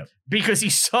was him. Because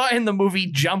he saw in the movie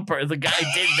Jumper, the guy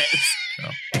did this.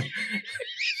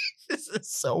 This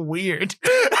is so weird.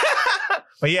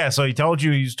 But yeah, so he told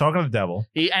you he was talking to the devil.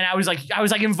 And I was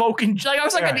like invoking, like I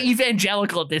was like an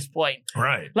evangelical at this point.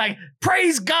 Right. Like,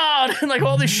 praise God, and like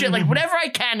all this shit, like whatever I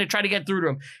can to try to get through to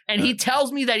him. And he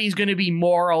tells me that he's going to be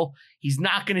moral. He's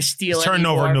not going to steal He's turning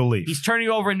over a new leaf. He's turning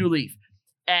over a new leaf.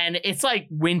 And it's like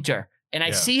winter. And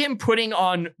I see him putting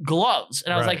on gloves.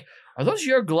 And I was like, are those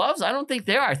your gloves? I don't think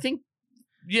they are. I think,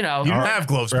 you know. You didn't have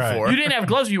gloves before. You didn't have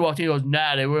gloves when you walked in. He goes,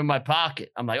 nah, they were in my pocket.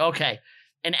 I'm like, okay.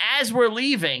 And as we're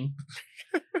leaving,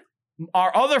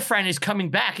 our other friend is coming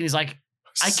back and he's like,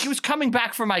 he was coming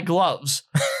back for my gloves.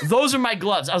 Those are my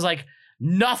gloves. I was like,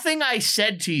 nothing I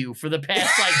said to you for the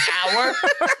past hour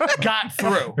got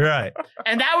through. Right.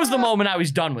 And that was the moment I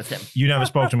was done with him. You never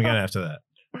spoke to him again after that.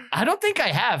 I don't think I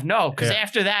have, no, because Yeah.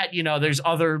 after that, there's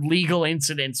other legal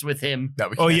incidents with him. That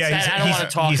we Oh can't yeah, That I don't wanna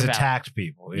talk he's about. attacked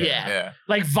people. Yeah. Yeah.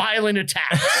 Like violent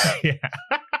attacks. Yeah.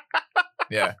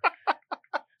 Yeah.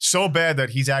 So bad that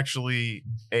he's actually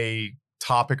a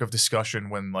topic of discussion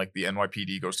when the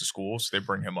NYPD goes to schools. They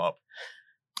bring him up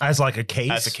As like a case.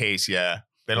 as a case. Yeah.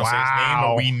 They don't say his name,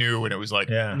 Wow. but we knew, and it was like,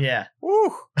 Yeah. Yeah.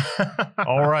 woo.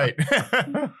 All right.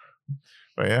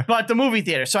 But yeah. But the movie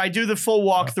theater. So I do the full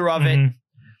walkthrough of it. Mhm.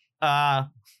 Uh,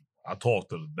 I talk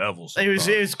to the devil. it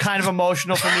was kind of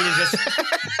emotional for me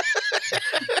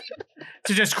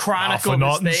to just chronicle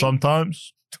this thing.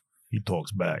 Sometimes he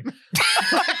talks back.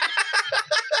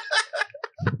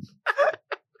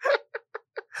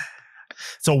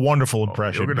 It's a wonderful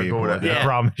impression. you're gonna go people. to hell. I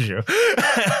promise you.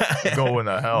 Going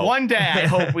to hell. One day I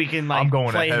hope we can I'm going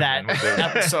to play that heaven with it.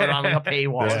 episode on a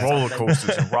paywall. There's or roller something.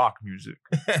 coasters and rock music.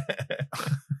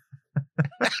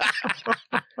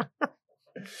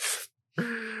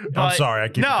 I'm But sorry, I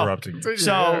keep no. interrupting you.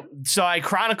 So I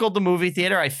chronicled the movie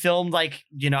theater. I filmed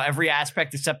every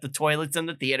aspect except the toilets in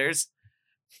the theaters.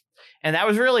 And that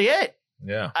was really it.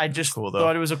 Yeah. I just Cool, though.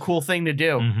 thought it was a cool thing to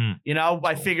do. Mm-hmm.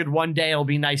 I figured one day it'll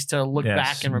be nice to look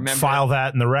back and remember File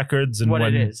that in the records, and what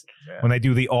when it is. when they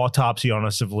do the autopsy on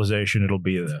a civilization, it'll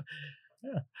be there.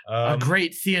 A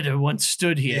great theater once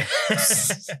stood here.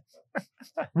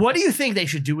 What do you think they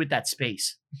should do with that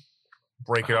space?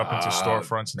 Break it up into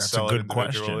storefronts and That's sell a it good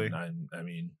individually. question. I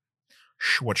mean,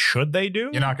 what should they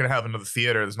do? You're not going to have another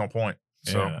theater. There's no point.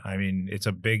 So Yeah, I mean, it's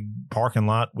a big parking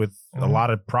lot with a Mhm.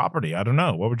 lot of property. I don't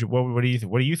know. What do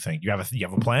you think? You have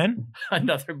a plan?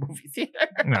 Another movie theater.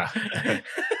 Nah.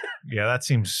 Yeah, that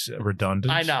seems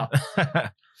redundant. I know.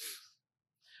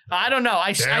 I don't know.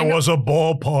 I There know, was a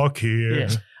ballpark here.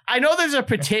 Yes. I know there's a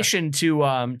petition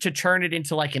to turn it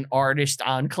into an artist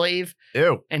enclave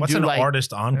ew. and What's do an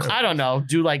artist enclave? I don't know,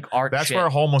 do art. That's shit. where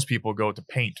homeless people go to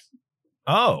paint.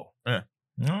 Oh. Yeah.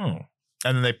 Oh.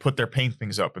 And then they put their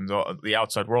paintings up, and the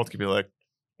outside world could be like,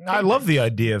 I love the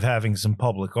idea of having some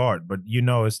public art, but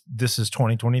this is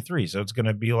 2023, so it's going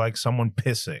to be like someone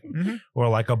pissing Mhm. or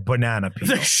like a banana peel.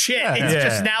 the shit. Yeah, It's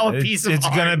just now a piece of It's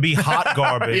art. going to be hot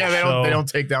garbage. yeah, they so don't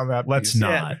take down that. Let's piece.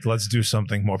 not. Let's do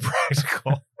something more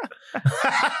practical.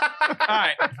 All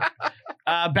right.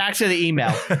 Back to the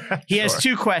email. He has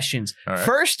Sure. 2 questions. All right.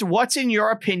 First, what's in your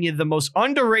opinion the most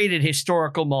underrated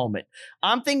historical moment?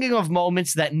 I'm thinking of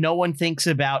moments that no one thinks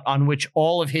about on which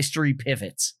all of history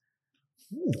pivots.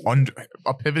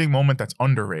 A pivoting moment that's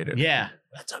underrated. Yeah.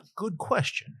 That's a good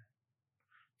question.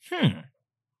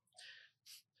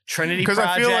 Trinity 'Cause I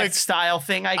Project feel like- style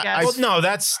thing, I guess. Well, no,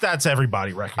 that's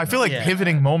everybody I recognizes. feel like Yeah.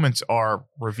 pivoting moments are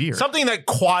revered. something that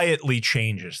quietly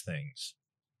changes things.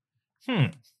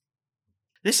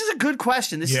 This is a good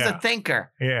question. This is Yeah. a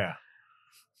thinker. Yeah.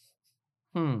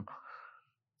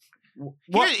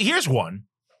 Here's one: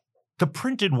 the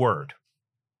printed word.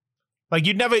 Like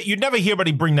you'd never hear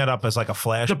anybody bring that up as like a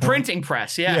flash. The printing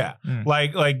press, yeah. Mm.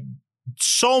 Like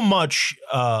so much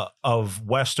of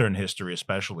Western history,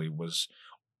 especially, was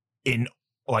in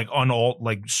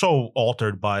so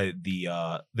altered by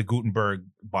the Gutenberg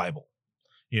Bible.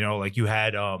 Like you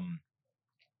had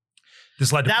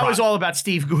this led to That was all about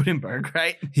Steve Gutenberg,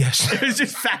 right? yes, It was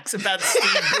just facts about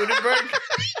Steve Gutenberg.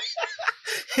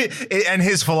 and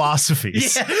his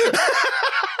philosophies. Yeah.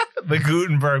 The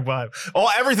Gutenberg Bible.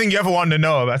 Everything you ever wanted to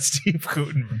know about Steve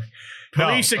Gutenberg.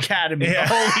 Police Academy, Yeah.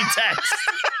 the holy text.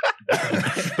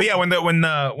 But yeah, when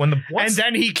the And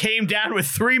then he came down with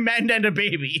 3 men and a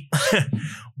baby.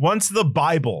 once the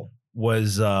Bible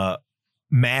was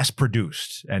mass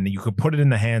produced and you could put it in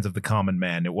the hands of the common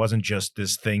man, it wasn't just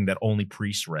this thing that only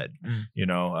priests read.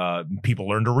 People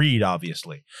learned to read,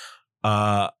 obviously.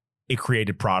 It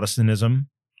created Protestantism,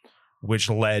 which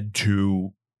led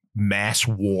to mass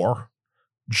war,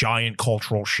 giant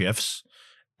cultural shifts,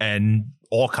 and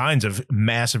all kinds of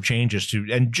massive changes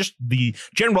and just the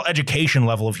general education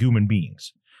level of human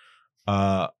beings.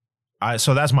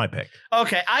 So that's my pick.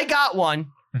 Okay, I got one.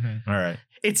 Mhm. All right.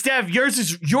 It's Dev. Yours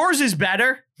is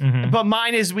better, but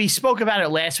mine is, we spoke about it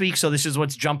last week, so this is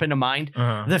what's jumping to mind.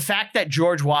 Uh-huh. The fact that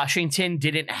George Washington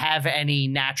didn't have any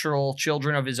natural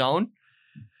children of his own.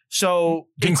 So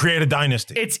Can create a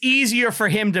dynasty. it's easier for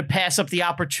him to pass up the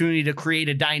opportunity to create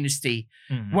a dynasty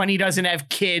when he doesn't have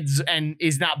kids and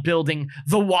is not building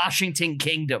the Washington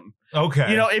Kingdom.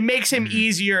 Okay. It makes him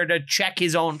easier to check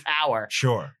his own power.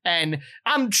 Sure. And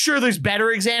I'm sure there's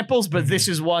better examples, but this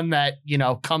is one that,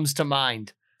 comes to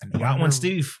mind. An Got one,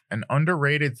 Steve. An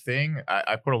underrated thing.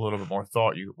 I put a little bit more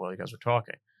thought while you guys were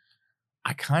talking.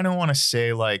 I kind of want to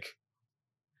say like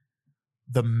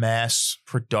the mass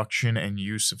production and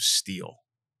use of steel.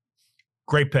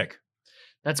 Great pick.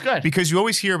 That's good. Because you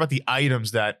always hear about the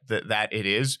items that it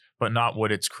is, but not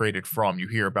what it's created from. You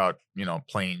hear about,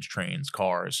 planes, trains,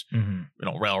 cars,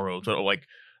 railroads, or like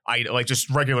just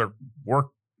regular work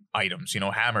items,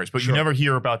 hammers. But you never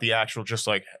hear about the actual, just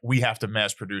like, we have to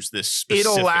mass produce this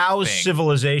specific It allows thing.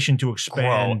 civilization to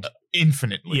expand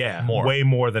Infinitely. more. Way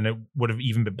more than it would have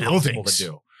even been possible to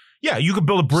do. Yeah, you could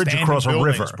build a bridge across a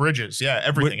river. Bridges,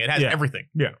 everything. It has everything.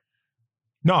 Yeah.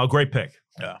 No, a great pick.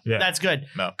 Yeah. That's good.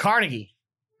 No. Carnegie.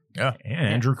 Yeah.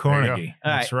 Andrew Carnegie.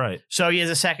 That's right. So he has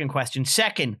a second question.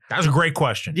 Second. That was a great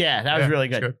question. Yeah, that was really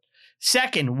good.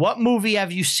 Second, what movie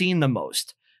have you seen the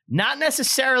most? Not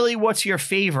necessarily what's your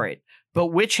favorite, but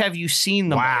which have you seen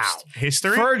the most?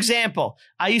 History? For example,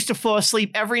 I used to fall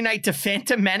asleep every night to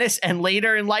Phantom Menace and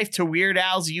later in life to Weird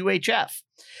Al's UHF.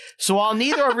 So while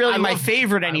neither are really my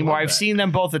favorite anymore, I've seen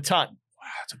them both a ton. Wow,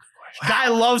 that's a good question. Guy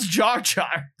loves Jar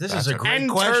Jar. This is a great and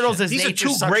question. Turtles as These are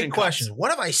nature's two suction great cups. questions. What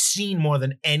have I seen more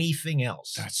than anything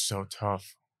else? That's so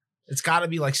tough. It's got to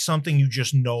be like something you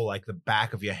just know like the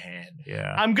back of your hand.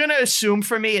 Yeah. I'm going to assume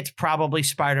for me, it's probably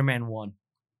Spider-Man 1.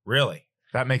 Really?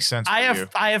 That makes sense. I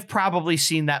have probably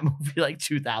seen that movie like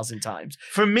 2,000 times.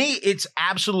 For me, it's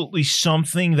absolutely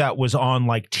something that was on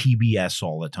like TBS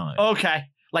all the time. Okay.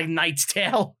 Like Knight's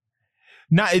Tale.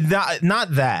 Not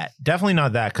that. Definitely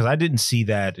not that, because I didn't see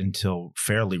that until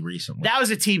fairly recently. That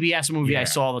was a TBS movie I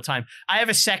saw all the time. I have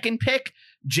a second pick,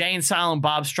 Jay and Silent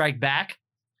Bob Strike Back.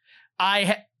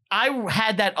 I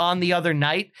had that on the other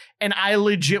night, and I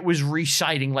legit was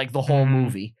reciting like the whole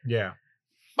movie. Yeah.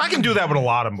 I can do that with a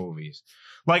lot of movies.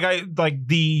 Like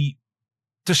the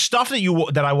stuff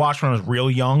that I watched when I was real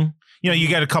young. You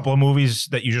get a couple of movies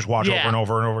that you just watch over and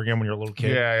over and over again when you're a little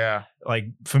kid. Yeah. Like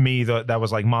for me, that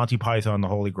was like Monty Python, The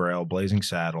Holy Grail, Blazing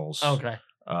Saddles. Okay.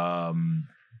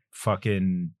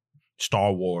 Fucking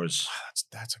Star Wars.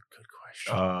 That's a good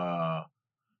question.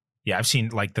 Yeah, I've seen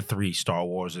like the 3 Star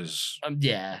Warses.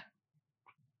 Yeah.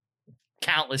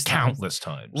 Countless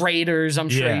times. Raiders, I'm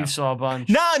sure you saw a bunch.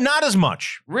 No, not as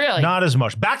much. Really? Not as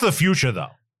much. Back to the Future, though.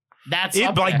 That's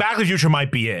it. Like Back to the Future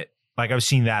might be it. Like I've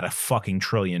seen that a fucking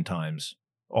trillion times.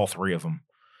 All 3 of them.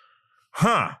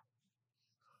 Huh.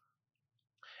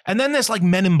 And then there's like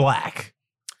Men in Black.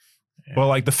 Yeah. Well,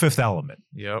 like The Fifth Element.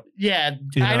 Yep. Yeah,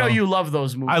 I know you love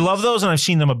those movies. I love those, and I've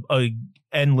seen them a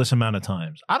endless amount of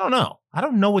times. I don't know. I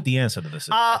don't know what the answer to this is.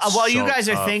 While you guys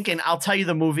are thinking, I'll tell you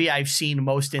the movie I've seen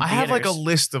most in theaters. I have like a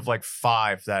list of like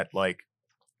 5 that like.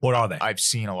 What are they? I've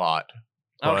seen a lot.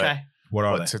 Okay. What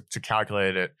are they? To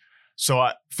calculate it. So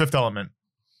Fifth Element,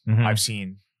 I've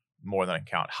seen more than I can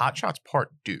count. Hot Shots Part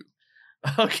 2.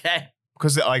 Okay.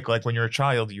 Because like when you're a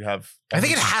child, you have. I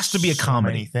think it has to be a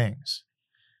comedy. Many things.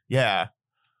 Yeah.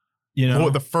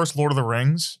 The first Lord of the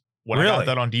Rings. When I Really? got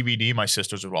that on DVD, my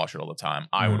sisters would watch it all the time.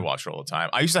 I would watch it all the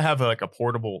time. I used to have like a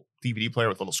portable DVD player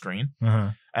with a little screen,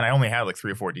 and I only had like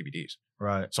 3 or 4 DVDs.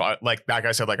 Right. So like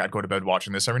I said, like I'd go to bed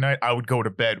watching this every night. I would go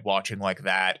to bed watching like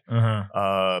that,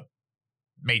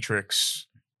 Matrix,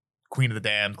 Queen of the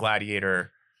Damned,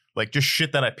 Gladiator, like just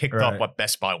shit that I picked up at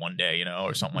Best Buy one day,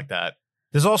 or something like that.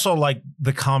 There's also like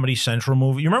the Comedy Central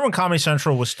movie. You remember when Comedy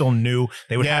Central was still new?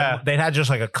 They'd had just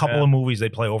like a couple of movies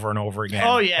they'd play over and over again.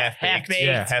 Oh yeah, Half-Baked.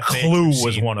 Yeah, Half-Baked, Clue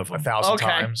was one of them. 1,000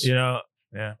 times.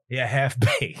 Yeah,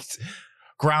 Half-Baked.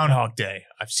 Groundhog Day.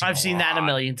 I've seen that a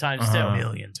million times too. A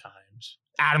million times.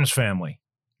 Adam's Family.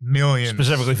 Millions.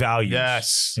 Specifically Values.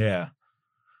 Yes. Yeah.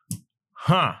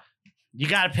 Huh. You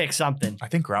got to pick something. I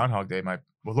think Groundhog Day might.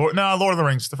 Well, Lord of the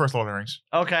Rings. The first Lord of the Rings.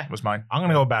 Okay. Was mine. I'm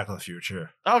gonna go Back to the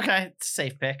Future. Okay, it's a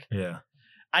safe pick. Yeah.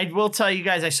 I will tell you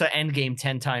guys, I saw Endgame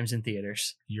 10 times in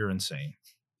theaters. You're insane.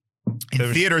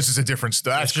 In theaters is a different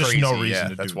stuff. That's just crazy. no reason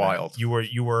to that's do wild. That.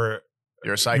 You're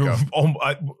a psycho.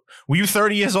 Were you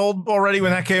 30 years old already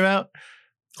when that came out?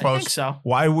 Close. I think so.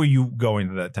 Why were you going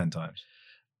to that 10 times?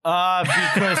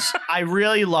 Because I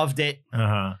really loved it.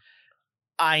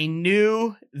 I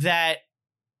knew that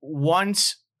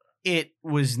once it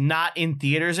was not in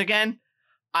theaters again,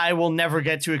 I will never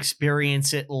get to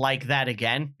experience it like that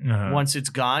again. Once it's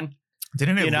gone.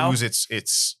 Didn't it lose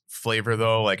its flavor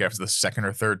though? Like after the second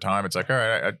or third time, it's like, all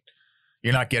right,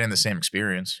 you're not getting the same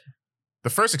experience. The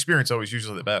first experience is always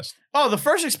usually the best. Oh, the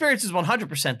first experience is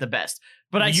 100% the best,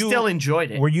 but I still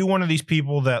enjoyed it. Were you one of these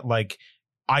people that like,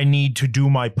 I need to do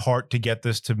my part to get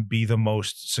this to be the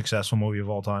most successful movie of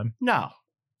all time? No.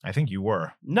 I think you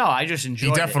were. No, I just enjoyed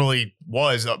it. He definitely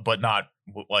was, but not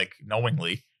like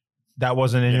knowingly. That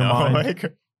wasn't in your mind?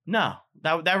 Like, no,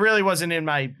 that really wasn't in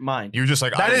my mind. You're just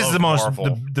like, that is the most,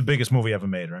 the biggest movie ever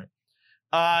made, right?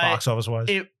 Box office wise.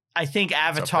 I think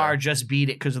Avatar just beat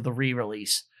it because of the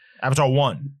re-release. Avatar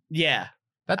 1. Yeah.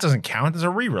 That doesn't count as a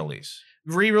re-release.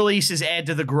 Re-releases add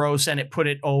to the gross and it put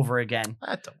it over again.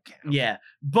 That don't count. Yeah.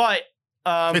 But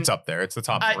It's up there. It's the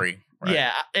top 3. Right?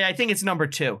 Yeah, I think it's number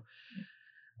 2.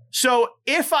 So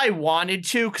if I wanted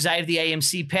to, because I have the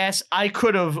AMC pass, I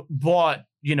could have bought,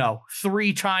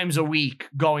 3 times a week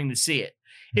going to see it.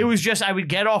 It was just I would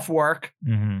get off work.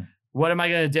 Mm-hmm. What am I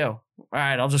going to do? All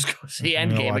right, I'll just go see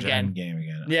Endgame again. Endgame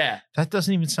again. Yeah. That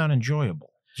doesn't even sound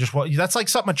enjoyable. That's like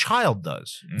something a child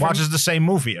does. Watches the same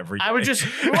movie every day. It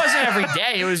wasn't every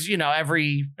day. It was,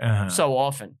 every so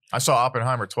often. I saw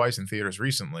Oppenheimer twice in theaters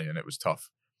recently, and it was tough.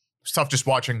 It was tough just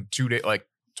watching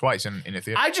twice in a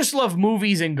theater. I just love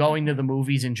movies and going to the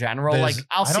movies in general.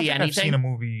 I'll see anything. I've seen a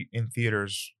movie in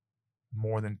theaters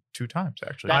more than 2 times,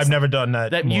 actually. I've never done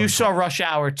that. That you saw Rush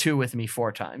Hour 2 with me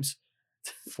 4 times.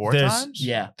 4 times?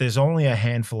 Yeah. There's only a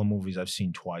handful of movies I've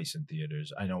seen twice in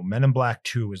theaters. I know Men in Black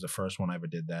 2 was the first one I ever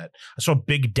did that. I saw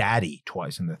Big Daddy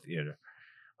twice in the theater.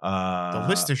 The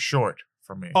list is short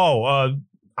for me.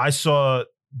 I saw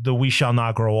the We Shall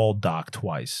Not Grow Old doc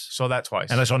twice. Saw that twice.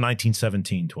 And I saw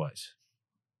 1917 twice.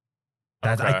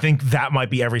 Okay. I think that might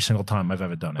be every single time I've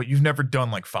ever done it. But you've never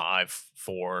done 5,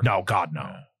 4. No, God, no.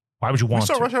 Yeah. Why would you want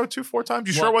to? We saw to? Rush Hour 2 4 times?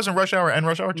 You sure it wasn't Rush Hour and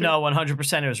Rush Hour 2? No,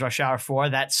 100% it was Rush Hour 4.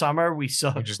 That summer, we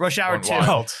saw Rush Hour 2.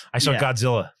 Wild. I saw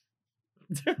Godzilla,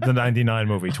 the 99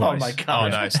 movie, twice. Oh, my God.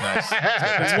 Oh,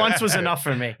 nice. Once was enough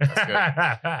for me. That's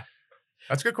good.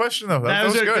 That's a good question, though. That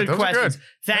was a good question. Good.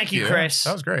 Thank you, Chris.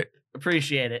 That was great.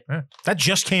 Appreciate it. Yeah. That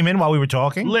just came in while we were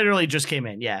talking? Literally just came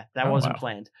in. Yeah, that wasn't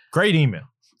planned. Great email.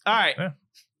 All right. Yeah.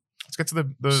 Let's get to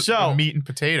the meat and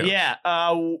potatoes. Yeah.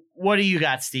 What do you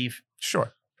got, Steve?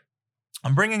 Sure.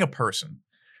 I'm bringing a person,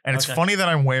 and it's funny that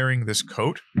I'm wearing this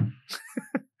coat.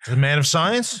 The man of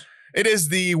science? It is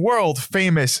the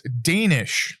world-famous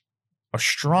Danish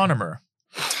astronomer,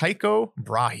 Tycho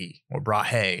Brahe, or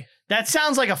Brahe. That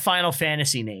sounds like a Final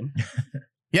Fantasy name.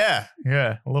 Yeah,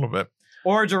 a little bit.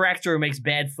 Or a director who makes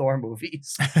bad Thor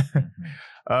movies.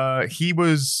 He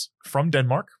was from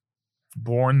Denmark,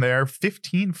 born there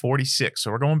 1546.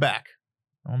 So we're going back.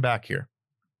 Here.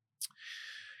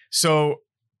 So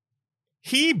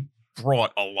he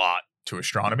brought a lot to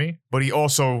astronomy, but he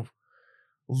also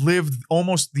lived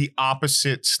almost the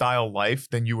opposite style life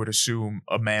than you would assume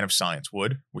a man of science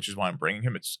would, which is why I'm bringing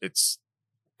him. It's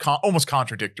almost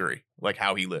contradictory, like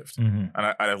how he lived. Mm-hmm.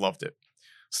 And I loved it.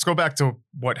 Let's go back to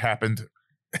what happened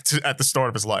at the start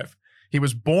of his life. He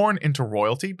was born into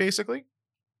royalty, basically.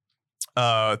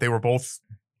 They were both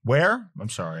where? I'm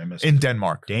sorry, I missed in it.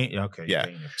 Denmark. Okay. Yeah.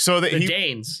 Danish. So the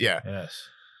Danes. Yeah. Yes.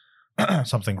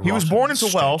 Something. He was born into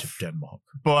wealth, Denmark.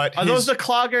 but are those the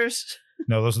cloggers?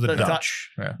 No, those are the The Dutch.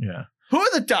 Yeah. Who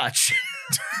are the Dutch?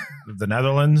 The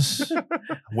Netherlands,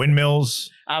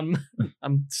 windmills. I'm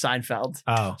Seinfeld.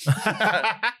 Oh.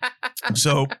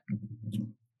 So,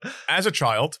 as a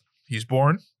child, he's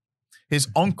born. His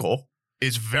uncle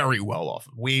is very well off,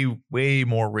 way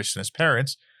more rich than his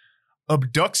parents.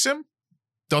 Abducts him,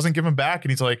 doesn't give him back,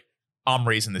 and he's like, "I'm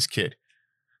raising this kid."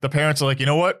 The parents are like, "You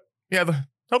know what? Yeah,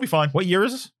 he'll be fine." What year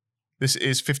is this? This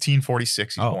is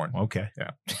 1546. He's born. Okay.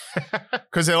 Yeah,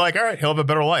 because they're like, "All right, he'll have a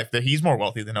better life. That he's more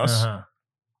wealthy than us." Uh-huh.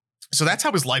 So that's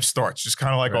how his life starts, just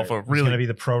kind of like off a He's really going to be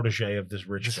the protege of this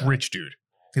rich guy. rich dude,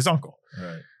 his uncle.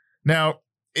 Right. Now,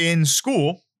 in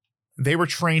school, they were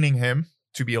training him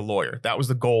to be a lawyer. That was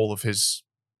the goal of his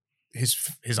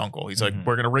uncle. He's like,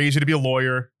 "We're going to raise you to be a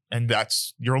lawyer, and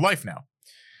that's your life now."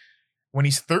 When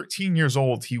he's 13 years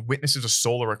old, he witnesses a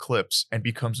solar eclipse and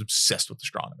becomes obsessed with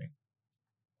astronomy.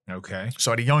 Okay.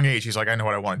 So at a young age, he's like, "I know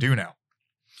what I want to do now."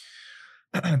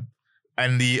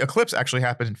 And the eclipse actually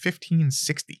happened in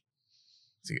 1560.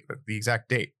 The exact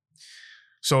date.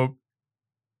 So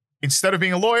instead of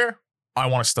being a lawyer, I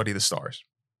want to study the stars.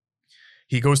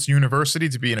 He goes to university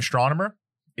to be an astronomer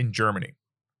in Germany.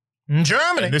 In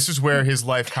Germany. And this is where his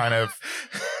life kind of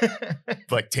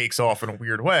like takes off in a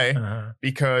weird way,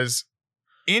 because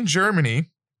in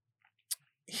Germany,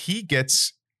 he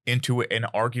gets into an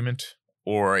argument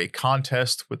or a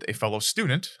contest with a fellow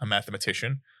student, a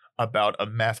mathematician, about a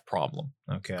math problem.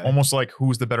 Okay. Almost like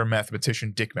who's the better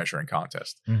mathematician dick measuring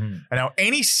contest. Mm-hmm. And now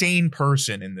any sane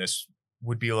person in this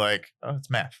would be like, "Oh, it's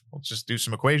math. Let's just do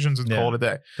some equations and call it a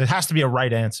day." There has to be a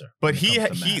right answer. But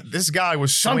this guy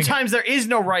was showing. Sometimes there is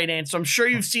no right answer. I'm sure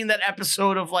you've seen that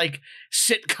episode of like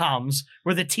sitcoms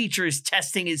where the teacher is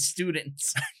testing his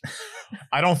students.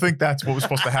 I don't think that's what was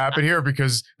supposed to happen here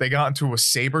because they got into a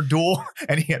saber duel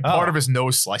and he had part of his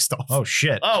nose sliced off. Oh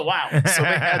shit. Oh, wow. So they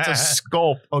had to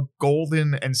sculpt a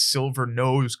golden and silver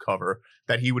nose cover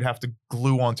that he would have to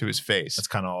glue onto his face. That's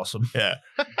kind of awesome. Yeah.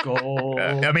 Gold.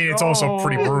 I mean, it's also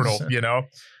pretty brutal, you know?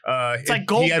 It's like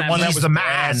gold. He had one that He's was the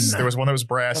brass. man. There was one that was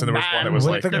brass, The and there was one that man was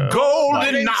with like the golden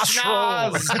Golden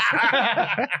nostril.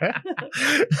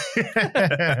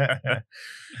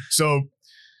 So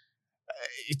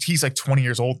he's like 20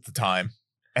 years old at the time,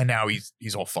 and now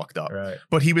he's all fucked up. Right.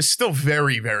 But he was still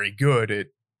very, very good at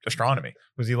astronomy.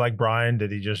 Was he like Brian?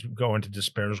 Did he just go into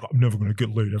despair and just go, I'm never going to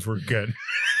get laid ever again?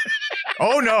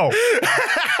 Oh no!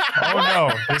 Oh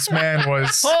no! This man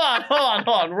was. Hold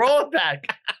on. Roll it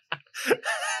back.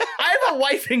 I have a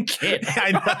wife and kid.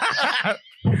 I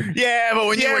know. Yeah, but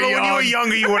when you were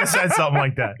younger, you would have said something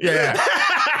like that. Yeah.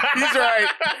 He's right.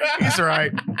 He's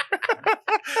right.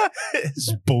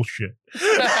 It's bullshit.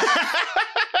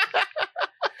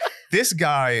 This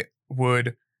guy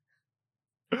would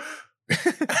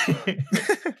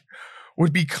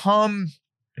become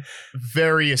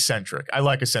very eccentric. I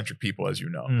like eccentric people, as you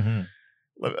know. Mm-hmm.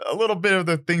 A little bit of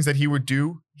the things that he would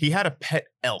do. He had a pet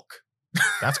elk.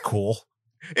 That's cool.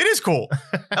 It is cool.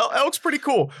 Elk's pretty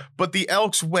cool. But the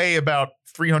elks weigh about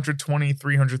 320,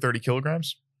 330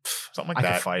 kilograms. Something like I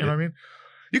that. could fight you know it. what I mean?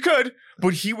 You could,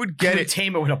 but he would get it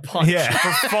Tame it with a punch. Yeah.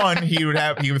 for fun. He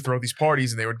would throw these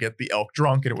parties and they would get the elk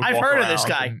drunk and it would I've walk heard of this around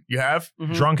guy. and- You have?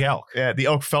 Mhm. Drunk elk. Yeah, the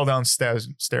elk fell downstairs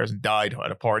and died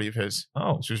at a party of his,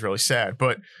 Oh. which was really sad.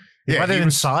 But He let it was-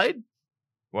 inside?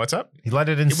 What's up? He let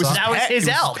it It was inside? That was pet. his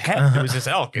It elk. pet. It was his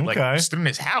elk. It Okay. stood in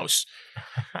his house.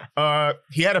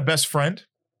 He had a best friend.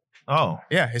 Oh.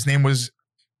 Yeah, his name was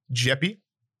Jeppy.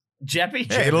 Jeppy?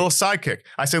 Yeah, a little sidekick.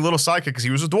 I say little sidekick because he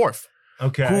was a dwarf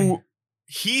Okay. who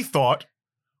he thought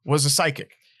was a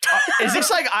psychic. Is this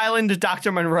like Island of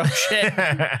Dr. Monroe shit?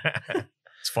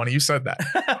 It's funny you said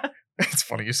that. It's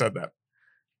funny you said that.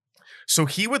 So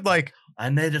he would like. I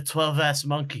made a 12-ass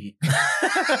monkey.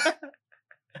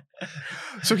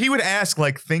 So he would ask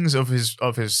like things of his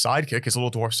sidekick, his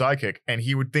little dwarf sidekick, and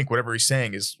he would think whatever he's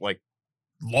saying is like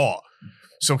law.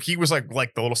 So he was like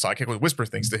the little sidekick would whisper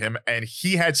things to him, and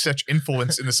he had such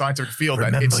influence in the scientific field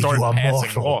that it started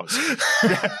passing laws.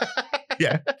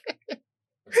 Yeah.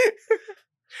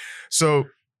 So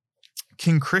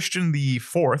King Christian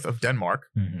IV of Denmark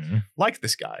Mm-hmm. liked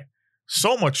this guy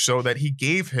so much so that he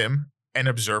gave him an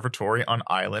observatory on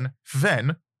island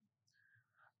Ven.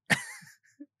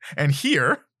 And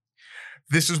here,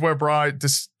 this is where Bride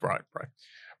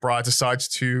decides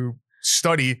to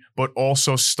study, but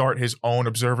also start his own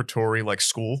observatory like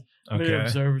school. Made an Okay.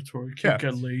 observatory. Can't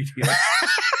get laid here.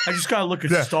 I just gotta look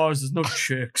at Yeah. the stars. There's no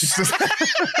chicks.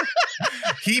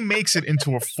 He makes it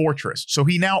into a fortress. So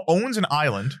he now owns an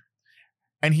island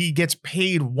and he gets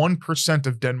paid 1%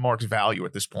 of Denmark's value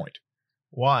at this point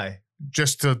Why?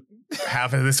 just to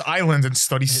have this island and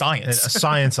study A science.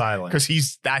 science island.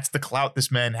 Because that's the clout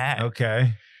this man had.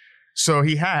 Okay. So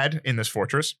he had in this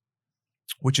fortress,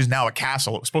 which is now a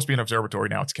castle. It was supposed to be an observatory.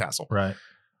 Now it's a castle. Right.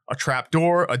 A trap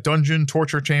door, a dungeon,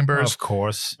 torture chambers, Of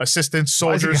course. assistants,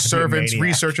 Why is he soldiers, gotta be a servants, maniac?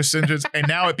 research assistants, and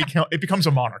now it becomes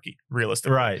a monarchy,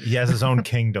 realistically. Right. He has his own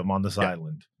kingdom on this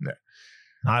island. Yeah.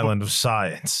 An island of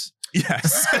science.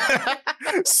 Yes.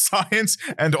 Science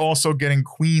and also getting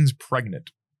queens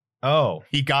pregnant. Oh.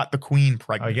 He got the queen I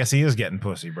pregnant. guess he is getting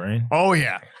pussy brain. Oh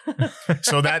yeah.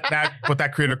 So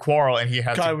that created a quarrel, and he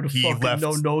had Guy to. with a He fucking left.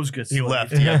 no nose gets He laid.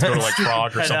 left. He had to go to like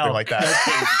Prague or Head something out. like that.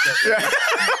 Yeah.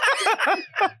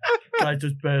 Guy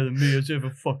just better than me. As if a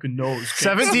fucking nose.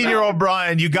 17-year-old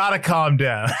Brian, you gotta calm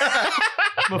down. I'm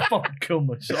gonna fucking kill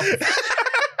myself.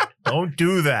 Don't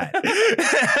do that.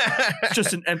 It's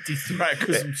just an empty threat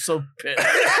because I'm so pissed.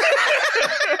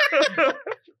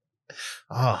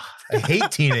 Oh, I hate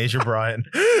teenager Brian.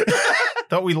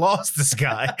 Thought we lost this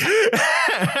guy.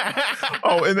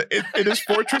 Oh, and in his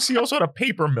fortress, he also had a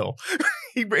paper mill.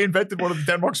 He invented one of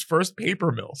Denmark's first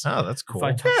paper mills. Oh, that's If cool.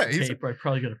 I touch Yeah, the he's- tape, I'd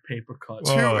probably get a paper cut.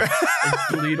 Whoa.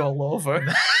 And bleed all over.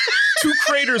 2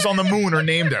 craters on the moon are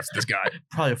named after this guy.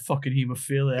 Probably a fucking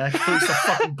hemophiliac. At least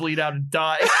I'll fucking bleed out and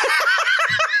die.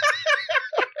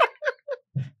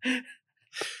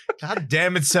 God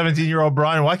damn it, 17-year-old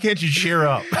Brian. Why can't you cheer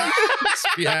up? Just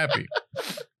be happy.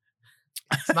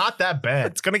 It's not that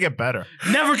bad. It's gonna get better.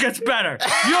 Never gets better.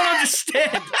 You don't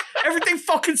understand. Everything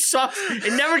fucking sucks.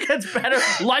 It never gets better.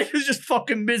 Life is just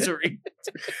fucking misery.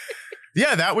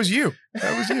 Yeah, that was you.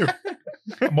 That was you.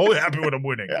 I'm only happy when I'm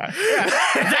winning. Yeah.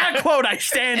 That quote I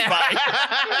stand by.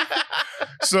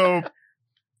 So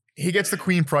he gets the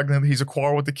queen pregnant. He's a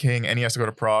quarrel with the king, and he has to go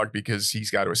to Prague because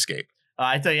he's got to escape.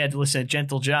 I thought you had to listen to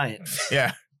Gentle Giant.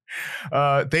 Yeah.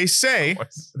 They say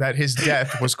that his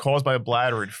death was caused by a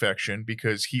bladder infection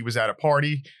because he was at a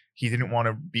party. He didn't want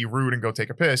to be rude and go take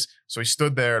a piss. So he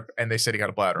stood there and they said he got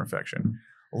a bladder infection.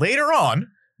 Later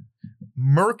on,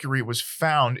 mercury was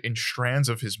found in strands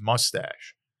of his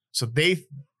mustache. So they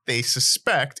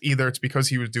suspect either it's because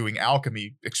he was doing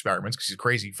alchemy experiments because he's a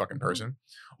crazy fucking person,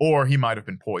 or he might have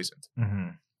been poisoned. Mm-hmm.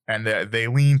 And they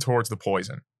lean towards the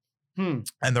poison. And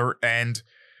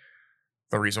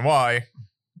the reason why,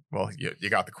 well, you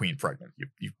got the queen pregnant.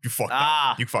 You fucked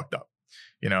up. You fucked up.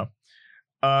 You know.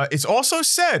 It's also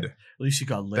said At least you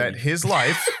got laid. that his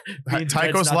life,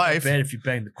 Tycho's life, bad if you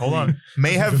bang the queen. Hold on.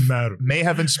 may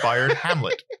have inspired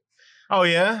Hamlet. Oh,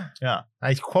 yeah? Yeah.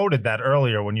 I quoted that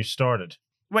earlier when you started.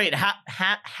 Wait,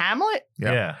 Hamlet?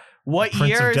 Yeah. What Prince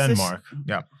year of is Denmark. this?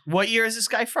 Yeah. What year is this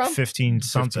guy from? 15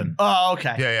 something. Oh,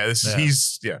 okay. Yeah.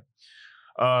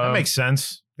 That makes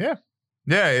sense.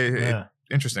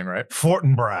 Interesting, right?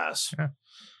 Fortinbras. Yeah.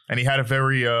 And he had a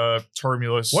very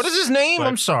turbulent. What is his name? like,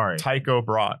 I'm sorry. Tycho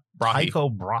Brahe. Tycho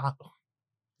Brahe.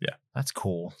 Yeah. That's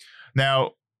cool.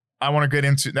 Now, I want to get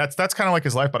into that's kind of like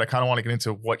his life, but I kind of want to get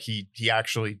into what he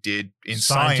actually did in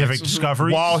Scientific science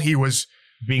discovery. while he was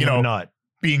Being a nut.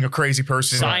 being a crazy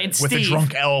person Science with Steve. a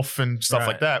drunk elf and stuff Right.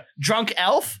 like that. Drunk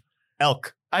elf?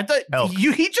 Elk. I thought Elk.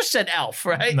 he just said elf,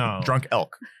 right? No. Drunk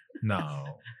elk. No.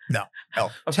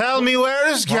 Elk. Tell me, where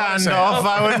is What am I saying? Gandalf?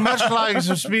 I would much like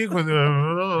to speak with you.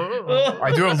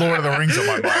 I do have Lord of the Rings on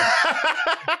my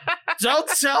mind. Don't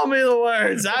tell me the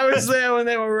words. I was there when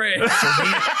they were written.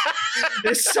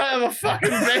 This son of a fucking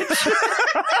bitch.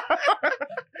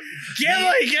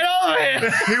 Gimli, get over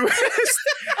here. He was-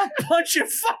 I'll punch your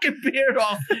fucking beard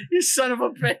off, you son of a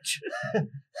bitch.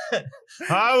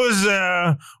 I was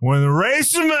there when the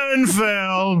race of men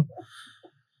fell.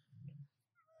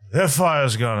 Their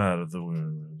fire's gone out of the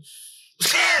windows.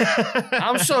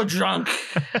 I'm so drunk.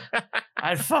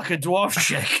 I'd fuck a dwarf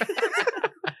chick.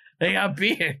 They got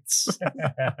beards.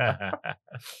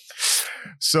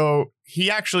 So he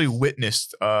actually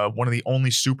witnessed one of the only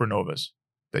supernovas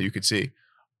that you could see.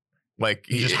 Like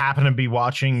He just happened to be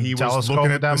watching he was telescope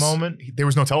looking at that this- moment. There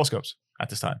was no telescopes at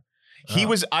this time. He Oh.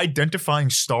 was identifying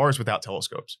stars without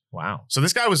telescopes. Wow. So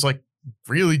this guy was like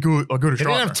really good, a good They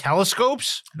didn't astronomer. have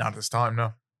telescopes? Not at this time,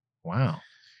 no. Wow.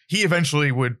 He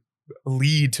eventually would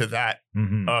lead to that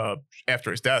Mm-hmm.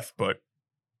 after his death, but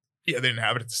yeah, they didn't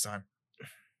have it at this time.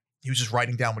 He was just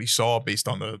writing down what he saw based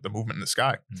on the movement in the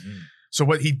sky. So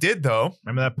what he did though,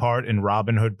 Remember that part in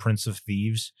Robin Hood, Prince of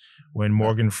Thieves, when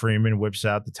Morgan Freeman whips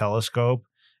out the telescope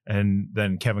and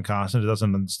then Kevin Costner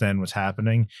doesn't understand what's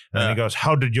happening. And then he goes,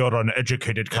 how did your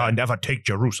uneducated kind ever take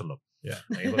Jerusalem? Yeah.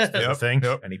 And he looks at the Yep, thing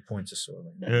yep. and he points a sword.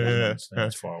 Yeah.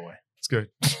 It's far away. it's good.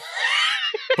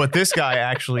 But this guy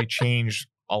actually changed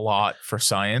a lot for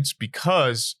science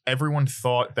because everyone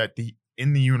thought that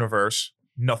in the universe,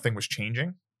 nothing was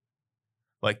changing.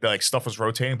 Like stuff was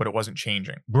rotating, but it wasn't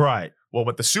changing. Right. Well,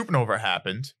 when the supernova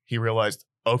happened, he realized,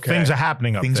 okay, Things are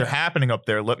happening up things there. are happening up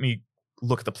there. Let me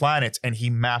look at the planets. And he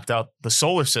mapped out the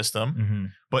solar system, Mm-hmm.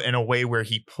 but in a way where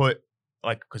he put,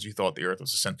 like, because you thought the Earth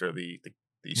was the center of the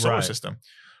solar Right. system.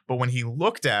 But when he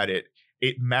looked at it,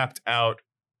 it mapped out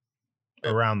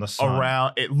Around the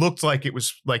sun. it looked like it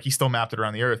was like he still mapped it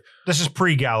around the Earth. This is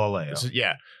pre-Galileo.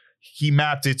 Yeah. He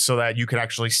mapped it so that you could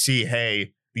actually see,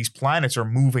 hey, these planets are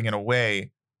moving in a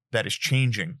way that is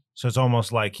changing. So it's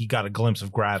almost like he got a glimpse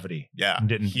of gravity Yeah. and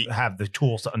didn't have the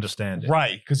tools to understand it.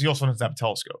 Right. Because he also doesn't have a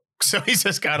telescope. So he's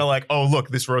just kind of like, oh, look,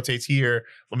 this rotates here.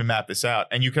 Let me map this out.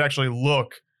 And you could actually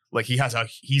look like he's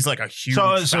like a huge.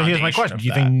 So here's my foundation question. of Do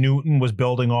you that. think Newton was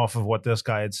building off of what this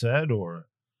guy had said, or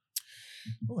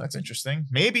Oh, that's interesting.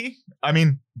 Maybe. I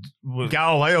mean,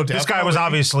 Galileo. this guy was definitely.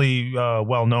 obviously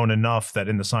well known enough that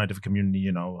in the scientific community,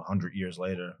 100 years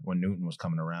later, when Newton was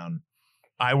coming around,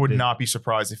 I would did- not be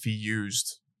surprised if he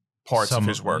used parts Some of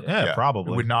his work. yeah,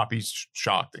 probably. It would not be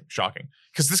shocking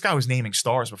because this guy was naming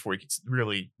stars before he could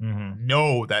really Mm-hmm.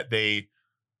 know that they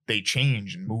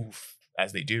change and move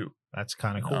as they do. That's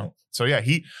kind of you cool. know? So yeah,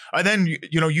 and then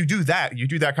you do that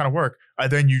kind of work,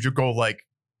 and then you just go like,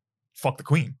 fuck the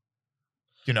queen.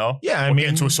 Yeah, I We'll mean, get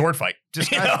into a sword fight. this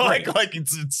You guy's know, great. like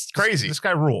it's crazy. This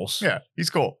guy rules. Yeah, he's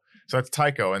cool. So that's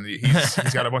Tycho, and he's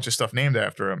got a bunch of stuff named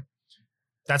after him.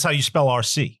 That's how you spell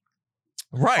RC.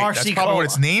 Right. RC That's probably what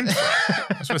it's Cola. named from.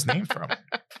 That's what it's named from.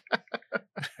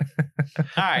 All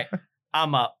right,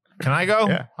 I'm up. Can I go?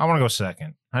 Yeah. I want to go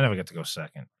second. I never get to go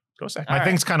second. Go second. All My right.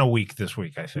 thing's kind of weak this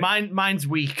week, I think. Mine's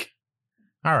weak.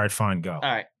 All right, fine, go. All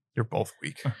right. You're both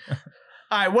weak. All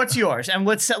right, what's yours? And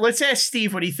let's ask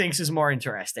Steve what he thinks is more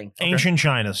interesting. Ancient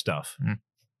China stuff.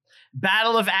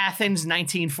 Battle of Athens,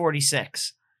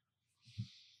 1946.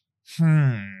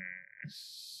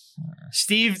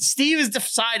 Steve is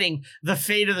deciding the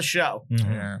fate of the show.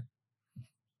 Mhm. Yeah.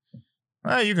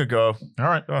 Well, you could go. All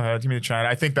right. Go ahead. Give me the China.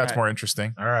 I think that's All right. more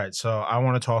interesting. All right. So I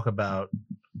want to talk about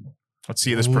Let's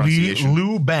see this pronunciation.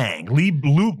 Liu Bang.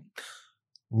 Liu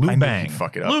I knew Bang. he'd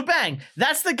fuck it up. Lou Bang.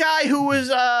 That's the guy who was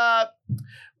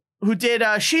who did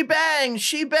She Bang,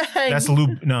 She Bang. That's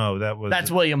Liu. No,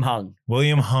 that's William Hung.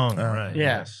 William Hung. Right.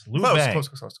 Yeah. Yes. Liu Close, Bang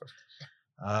close.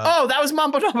 Oh, that was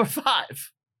Mambo number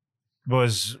 5.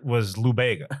 was Lou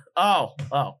Bega. Oh.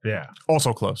 Yeah.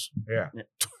 Also close. Yeah.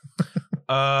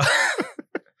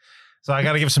 So I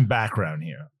got to give some background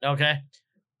here. Okay.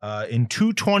 In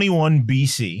 221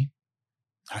 BC.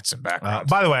 That's some background.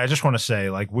 By the way, I just want to say,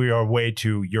 like, we are way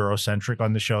too Eurocentric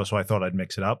on the show, so I thought I'd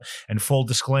mix it up. And full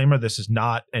disclaimer, this is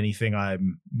not anything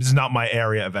this is not my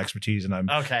area of expertise, and I'm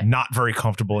Okay. not very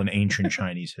comfortable in ancient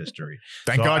Chinese history.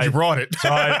 Thank so God you brought it. So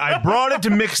I brought it to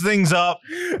mix things up,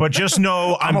 but just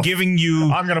know I'm giving you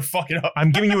gonna fuck it up.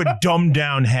 I'm giving you a dumbed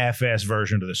down, half-ass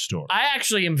version of the story. I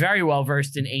actually am very well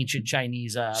versed in ancient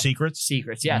Chinese Secrets?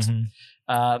 secrets. Yes. Mhm.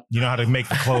 You know how to make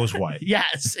the clothes white.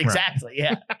 Yes, exactly.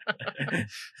 Yeah.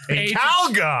 Ancient-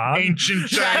 Calgon. Ancient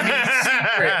Chinese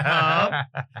secret. Huh?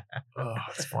 Oh,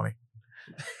 that's funny.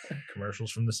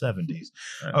 Commercials from the 70s.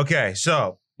 Okay,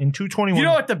 so in 221. You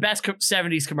know what the best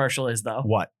 70s commercial is, though?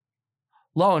 What?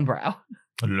 Lowenbrow.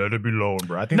 Let it be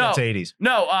Lowenbrow. I think No. that's 80s.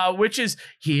 No, which is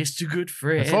here's to good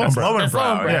friends. That's Lowenbrow. That's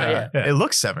Lowenbrow, Yeah. yeah. It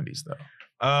looks 70s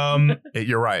though.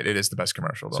 You're right. It is the best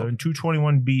commercial though. So in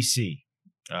 221 BC,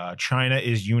 China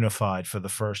is unified for the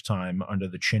first time under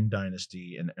the Qin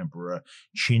dynasty and Emperor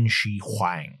Qin Shi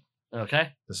Huang. Okay.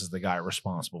 This is the guy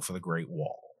responsible for the Great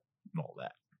Wall and all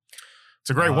that. It's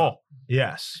a great wall.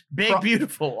 Yes. Big,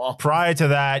 beautiful wall. Prior to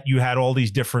that, you had all these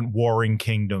different warring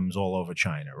kingdoms all over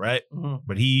China, right? Mhm.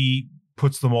 But he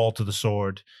puts them all to the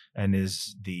sword and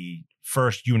is the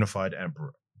first unified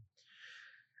emperor.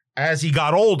 As he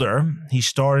got older, he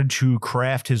started to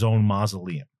craft his own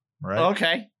mausoleum, right?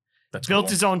 Okay. That's Built cool.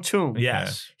 his own tomb.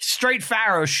 Yes. Straight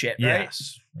pharaoh shit, right?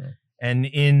 Yes. And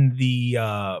in the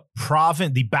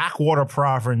the backwater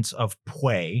province of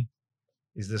Pui,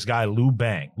 is this guy Liu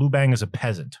Bang. Liu Bang is a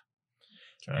peasant.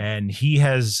 Okay. And he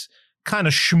has kind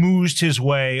of schmoozed his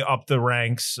way up the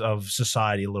ranks of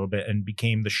society a little bit and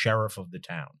became the sheriff of the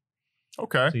town.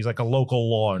 Okay. So he's like a local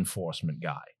law enforcement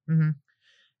guy. Mhm.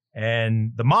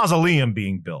 And the mausoleum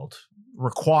being built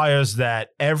requires that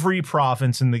every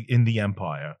province in the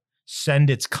empire send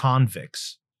its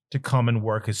convicts to come and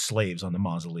work as slaves on the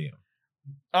mausoleum.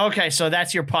 Okay, so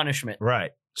that's your punishment.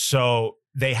 Right. So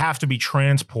they have to be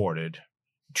transported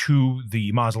to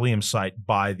the mausoleum site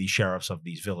by the sheriffs of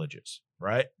these villages,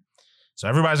 right? So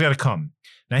everybody's got to come.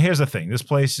 Now, here's the thing.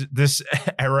 This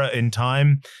era in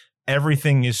time,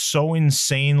 everything is so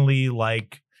insanely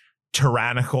like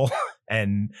tyrannical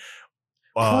and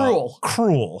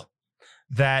cruel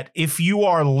that if you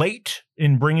are late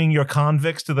in bringing your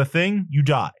convicts to the thing, you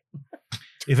die.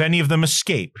 If any of them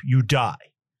escape, you die.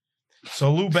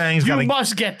 So Liu Bang's You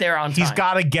must get there on time. he's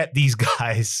got to get these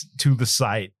guys to the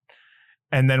site.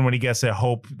 And then when he gets there,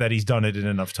 hope that he's done it in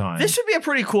enough time. This would be a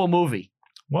pretty cool movie.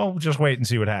 Well, just wait and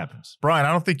see what happens. Brian,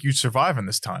 I don't think you'd survive in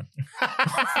this time.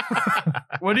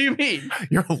 What do you mean?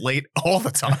 You're late all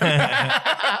the time.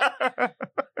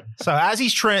 So as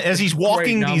he's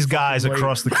walking now I'm these guys fucking late.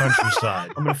 across the countryside.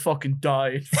 I'm gonna fucking die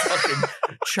in fucking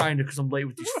China because I'm late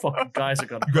with these fucking guys. I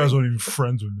got You guys aren't even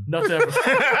friends with me. nothing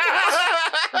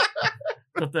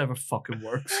ever fucking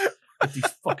works with these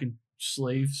fucking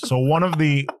slaves. So one of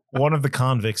the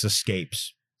convicts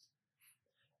escapes.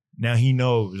 Now he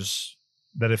knows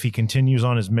that if he continues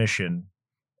on his mission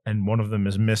and one of them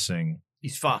is missing,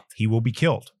 He's fucked. he will be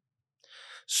killed.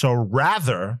 So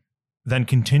rather than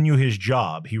continue his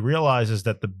job, he realizes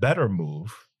that the better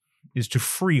move is to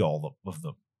free all of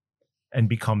them and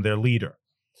become their leader.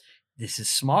 This is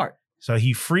smart. So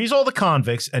he frees all the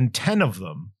convicts, and 10 of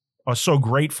them are so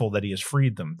grateful that he has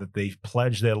freed them that they've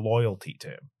pledged their loyalty to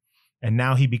him. And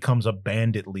now he becomes a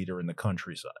bandit leader in the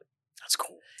countryside. That's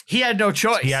cool. He had no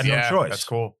choice. He had no choice. That's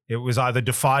cool. It was either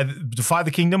defy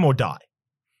the kingdom or die.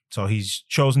 So he's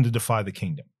chosen to defy the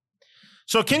kingdom.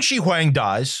 So Qin Shi Huang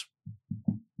dies,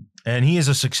 and he is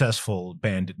a successful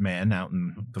bandit man out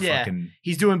in the fucking...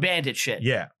 He's doing bandit shit.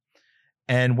 Yeah.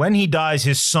 And when he dies,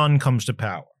 his son comes to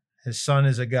power. His son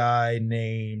is a guy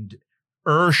named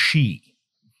Shi,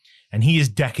 and he is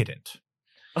decadent.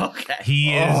 Okay.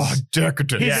 He is...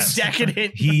 decadent. He's yes.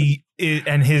 decadent. He is,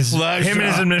 and him Pleasure. and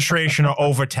his administration are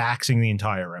overtaxing the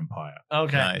entire empire.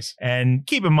 Okay. Nice. And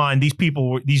keep in mind,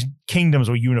 these kingdoms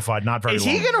were unified not very Is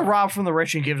long he going to ago. rob from the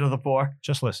rich and give to the poor?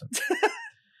 Just listen.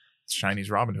 It's Chinese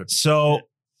Robin Hood. So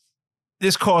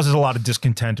this causes a lot of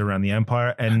discontent around the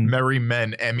empire, and Merry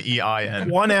men, MEIN.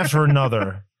 one after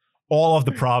another, all of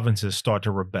the provinces start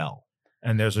to rebel,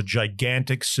 and there's a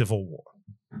gigantic civil war.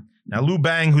 Now, Liu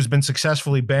Bang, who's been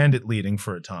successfully bandit leading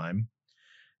for a time,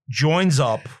 joins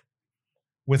up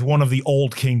with one of the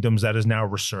old kingdoms that is now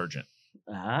resurgent.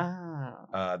 They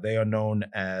are known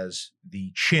as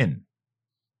the Qin.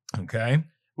 Okay?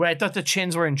 Wait, I thought the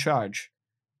Chins were in charge.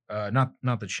 Not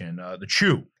the Qin, the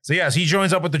Chu. So yes, he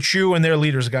joins up with the Chu, and their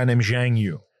leader is a guy named Zhang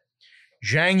Yu.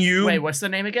 Zhang Yu. Wait, what's the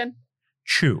name again?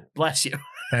 Chu. Bless you.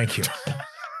 Thank you.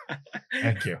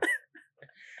 Thank you.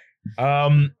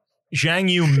 Zhang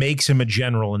Yu makes him a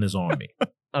general in his army.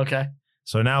 Okay.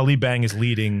 So now Li Bang is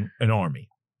leading an army.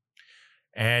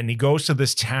 And he goes to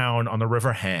this town on the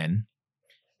River Han,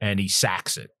 and he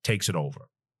sacks it, takes it over.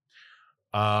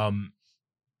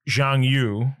 Zhang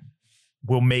Yu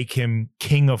will make him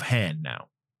king of Han now.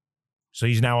 So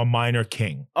he's now a minor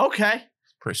king. Okay.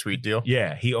 Pretty sweet deal.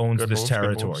 Yeah, he owns Good this moves, good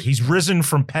territory. moves. He's risen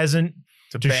from peasant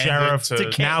to bandit sheriff to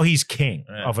king. now he's king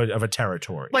Yeah. of a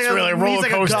territory. Like It's really a he's roller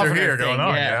like a coaster governor here thing, going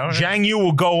on. yeah. You know? Zhang Yu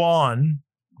will go on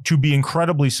to be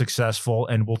incredibly successful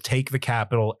and will take the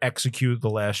capital, execute the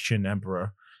last Qin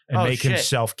emperor, and Oh, make shit.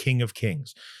 himself king of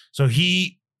kings. So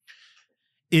he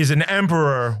is an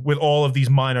emperor with all of these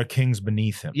minor kings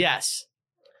beneath him. Yes.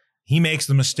 He makes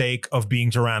the mistake of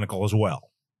being tyrannical as well.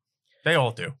 They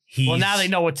all do. Well, now they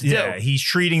know what to Yeah, do. he's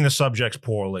treating the subjects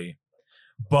poorly.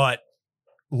 But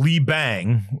Li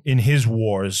Bang, in his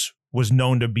wars, was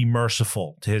known to be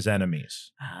merciful to his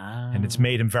enemies. And it's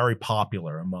made him very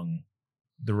popular among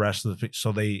the rest of the people.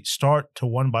 So they start to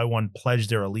one by one pledge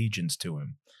their allegiance to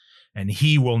him. And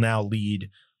he will now lead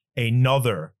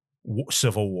another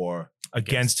civil war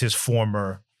against his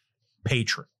former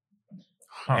patron.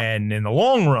 Huh. And in the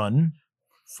long run,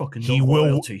 fucking he no will-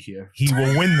 loyalty here. he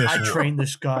will win this I war. trained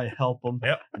this guy, help him.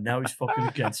 Yep. And now he's fucking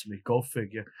against me. Go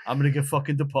figure. I'm gonna get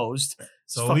fucking deposed.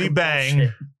 It's So fucking Li Bang,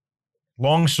 bullshit.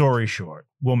 long story short,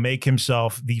 will make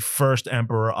himself the first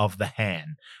emperor of the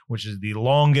Han, which is the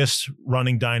longest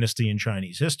running dynasty in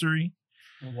Chinese history.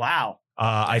 Wow.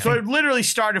 I So think it literally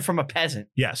started from a peasant.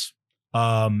 yes.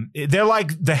 They're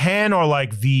like the Han are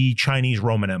like the Chinese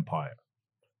Roman Empire.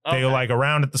 They Okay. are like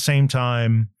around at the same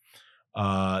time.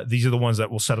 These are the ones that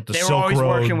will set up the They were Silk always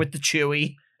Road. working with the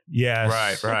Chewy.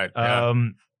 Yes. Right. Yeah.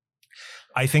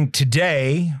 I think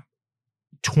today,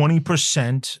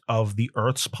 20% of the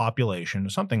Earth's population, or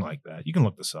something like that, you can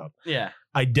look this up, Yeah.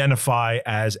 identify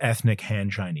as ethnic Han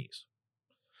Chinese.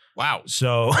 Wow.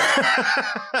 So,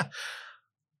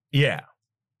 yeah,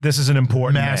 this is an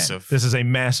important Massive. man. This is a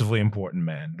massively important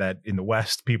man that in the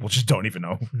West, people just don't even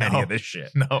know any No. of this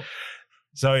shit. No.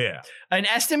 So, yeah. An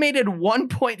estimated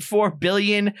 1.4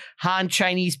 billion Han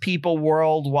Chinese people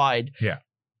worldwide. Yeah.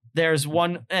 There's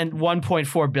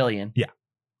 1.4 billion.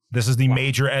 This is the Wow.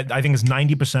 major, I think it's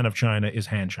 90% of China is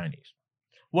Han Chinese.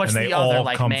 What's And they the other? all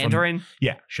Like come from- Mandarin?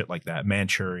 Yeah, shit like that.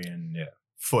 Manchurian, yeah.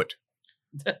 Foot.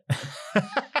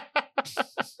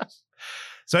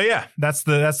 So yeah, that's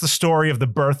the story of the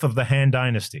birth of the Han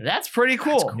Dynasty. That's pretty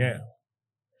cool. Yeah.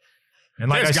 And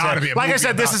like There's I gotta said, be a like I movie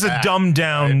said, this about is a that, dumbed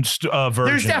down version.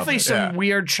 There's definitely of it. some Yeah.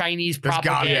 weird Chinese There's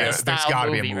propaganda there's style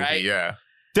gotta movie, be a movie. right? Yeah.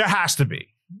 There has to be.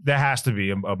 There has to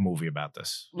be a movie about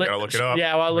this. We gotta look it up.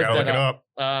 Yeah, well, I'll We look gotta that look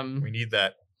it up. up. We need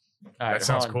that. All right, That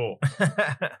sounds hold on.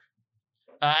 cool.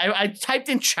 I typed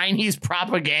in Chinese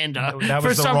propaganda. That for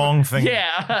was the some- wrong thing.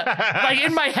 Yeah. Like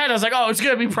in my head, I was like, oh, it's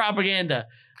going to be propaganda.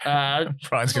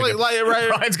 Brian's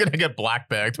gonna get black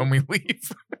bagged when we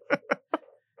leave.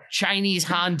 Chinese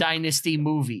Han Dynasty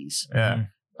movies. Yeah.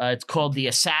 It's called The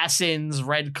Assassins,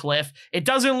 Red Cliff. It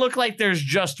doesn't look like there's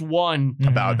just one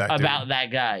About that. dude. about that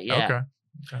guy. Yeah. Okay.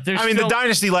 There's I mean, film- the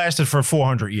dynasty lasted for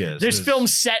 400 years. There's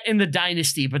films set in the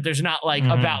dynasty, but there's not like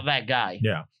Mhm. about that guy.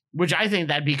 Yeah. Which I think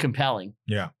that'd be compelling.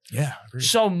 Yeah. Yeah.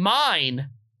 So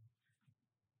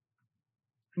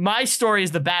my story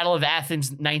is the Battle of Athens,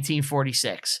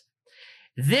 1946.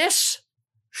 This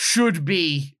should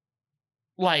be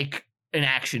like an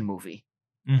action movie.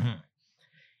 Mhm.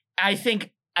 I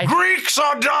think Greeks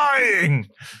are dying.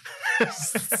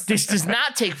 this does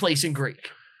not take place in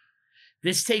Greek.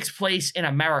 This takes place in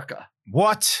America.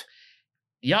 What?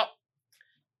 Yep.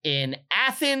 In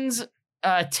Athens,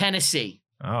 Tennessee.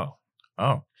 Oh.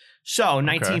 Oh. So,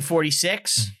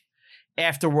 1946,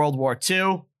 after World War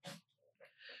II,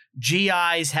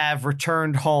 GIs have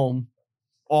returned home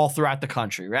all throughout the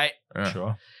country, right? Yeah.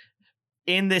 Sure.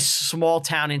 In this small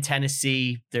town in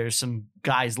Tennessee, there's some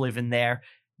guys living there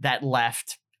that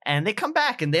left, and they come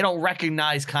back and they don't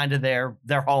recognize kind of their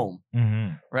home,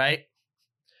 Mm-hmm. right?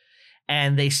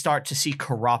 And they start to see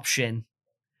corruption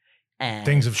And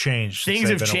Things have changed. since Things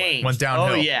they've have been away. changed. Went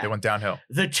downhill. Oh yeah, They went downhill.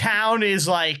 the town is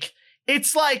like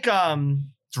it's like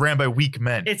It's ran by weak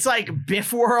men. it's like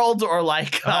Biff World or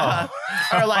like Oh.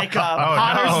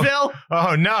 Pottersville,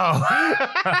 Oh no!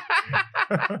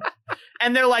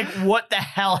 and they're like, "What the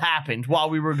hell happened while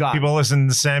we were gone?" People listen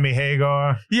to Sammy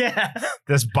Hagar. Yeah,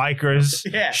 There's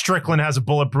bikers. Yeah. Strickland has a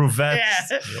bulletproof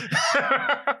vest.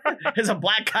 yeah. There's a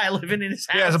black guy living in his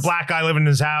house. Yeah, there's a black guy living in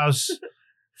his house.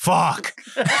 Fuck.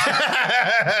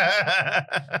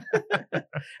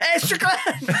 Hey, Strickland.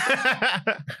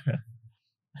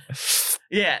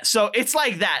 Yeah, so it's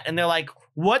like that, and they're like,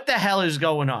 "What the hell is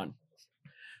going on?"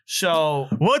 So,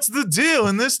 What's the deal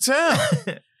in this town?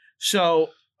 so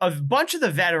a bunch of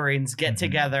the veterans get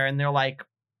together, and they're like,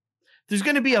 "There's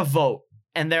going to be a vote,"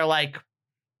 and they're like,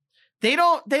 they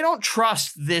don't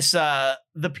trust this the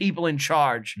people in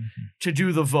charge to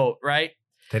do the vote, right?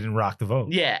 They didn't rock the vote.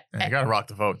 Yeah, You gotta rock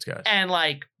the votes, guys. and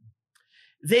like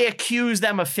they accuse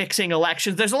them of fixing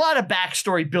elections. There's a lot of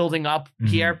backstory building up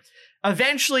here.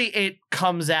 Eventually it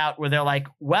comes out where they're like,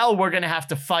 well, we're going to have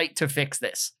to fight to fix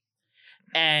this.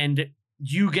 And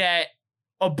you get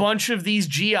a bunch of these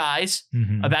GIs,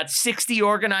 about 60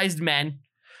 organized men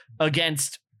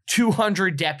against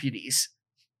 200 deputies.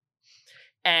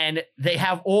 And they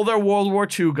have all their World War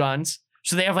II guns.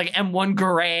 So they have like M1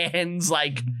 Garands,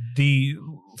 like The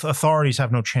authorities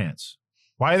have no chance.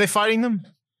 Why are they fighting them?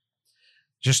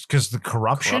 Just because the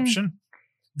corruption?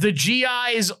 the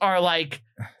GIs are like,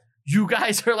 you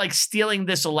guys are like stealing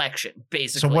this election,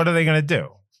 basically. So what are they going to do?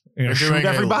 You're They're going to doing shoot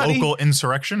everybody? a local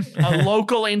insurrection. A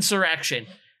local insurrection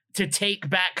to take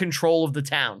back control of the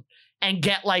town and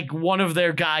get like one of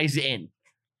their guys in.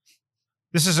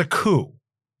 This is a coup.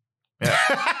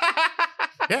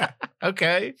 Yeah.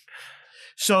 Okay.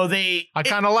 So they I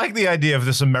kind of like the idea of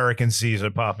this American Caesar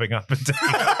popping up and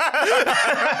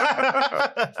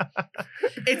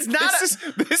it's not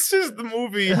This is the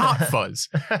movie Hot Fuzz.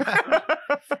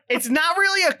 it's not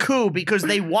really a coup because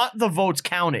they want the votes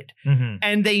counted Mhm.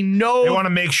 and they know They want to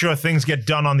make sure things get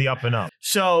done on the up and up.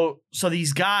 so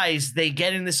these guys, they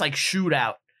get in this like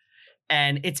shootout,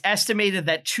 and it's estimated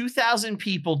that 2,000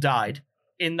 people died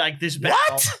in like this battle.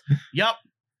 What? Yup.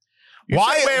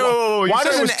 Why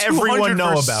doesn't everyone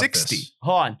know about 60? this?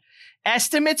 Hold on.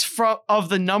 Estimates of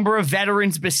the number of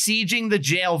veterans besieging the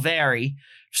jail vary.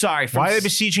 Sorry. Why are they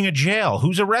besieging a jail?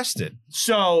 Who's arrested?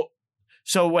 So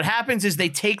what happens is they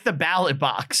take the ballot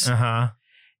box Uh-huh.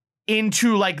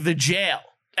 into like the jail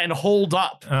and hold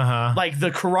up Uh-huh. like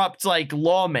the corrupt like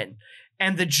lawmen,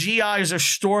 and the GIs are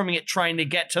storming it trying to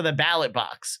get to the ballot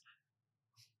box.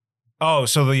 Oh,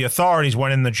 so the authorities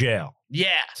went in the jail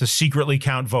Yeah, to secretly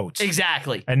count votes.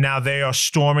 exactly. And now they are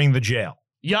storming the jail.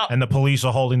 Yup. And the police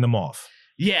are holding them off.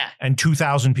 Yeah. And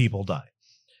 2,000 people die.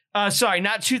 Sorry,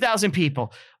 not 2,000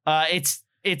 people. It's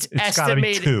It's gotta be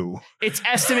estimated. two. It's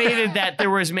estimated that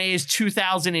there were as many as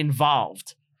 2,000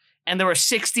 involved, and there were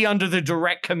 60 under the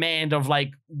direct command of like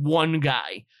one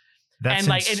guy. That's and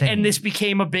like insane. and this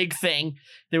became a big thing.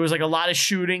 There was like a lot of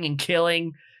shooting and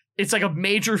killing. It's like a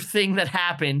major thing that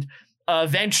happened.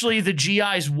 Eventually, the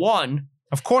GIs won.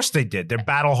 Of course they did. They're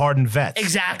battle-hardened vets.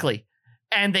 Exactly.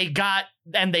 And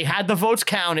they had the votes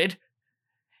counted,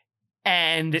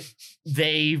 and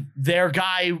their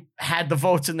guy had the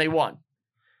votes and they won.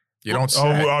 You don't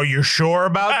say. Oh, you're sure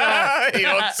about that? You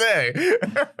don't say.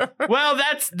 Well,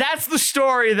 that's the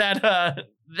story that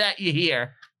you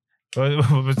hear.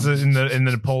 Was this in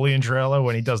the Napoleon trailer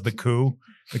when he does the coup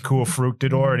of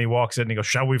Fructidor, and he walks in and he goes,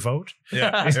 "Shall we vote?"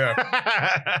 Yeah.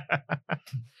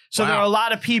 So there Wow. are a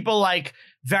lot of people like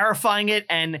verifying it,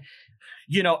 and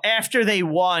after they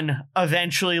won,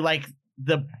 eventually like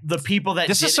the people that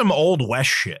This did is some old West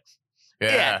shit.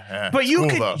 Yeah. but you Cool,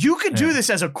 could though. you could do Yeah. this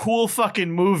as a cool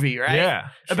fucking movie, right? Yeah.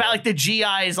 About like the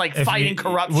GIs like If fighting you-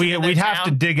 corruption. in their We'd have to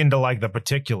town. dig into like the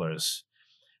particulars.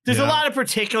 There's Yeah. a lot of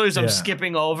particulars I'm Yeah.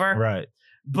 skipping over, Right.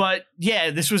 but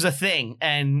yeah, this was a thing,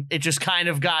 and it just kind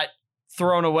of got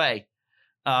thrown away.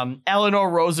 Eleanor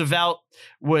Roosevelt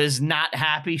was not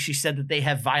happy. She said that they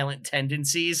have violent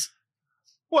tendencies.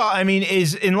 Well, I mean,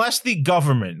 unless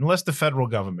the federal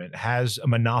government has a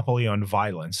monopoly on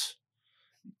violence,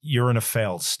 you're in a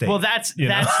failed state. Well, that's you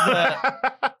know?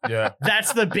 Yeah.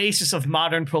 that's the basis of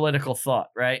modern political thought,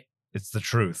 right? It's the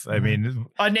truth. I mean,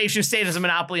 A nation state has a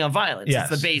monopoly on violence. yes,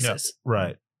 It's the basis.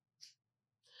 right.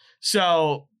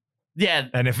 So, yeah,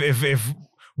 And if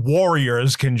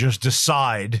warriors can just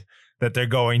decide that they're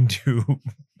going to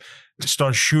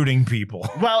start shooting people.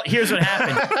 well, here's what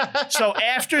happened. So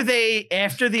after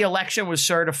the election was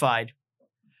certified,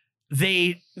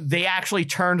 they actually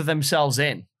turned themselves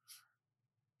in.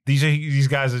 These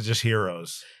guys are just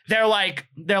heroes. They're like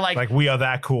We are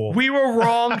that cool. we were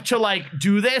wrong to like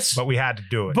do this, but we had to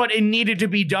do it. but it needed to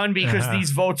be done because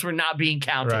these votes were not being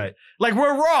counted. Right. Like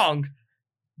we're wrong,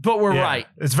 but we're Yeah. right.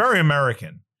 It's very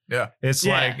American. Yeah. It's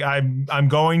Yeah. like I'm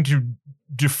going to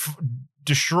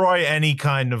destroy any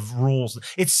kind of rules.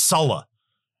 It's Sulla.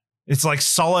 It's like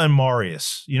Sulla and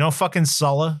Marius. You know, fucking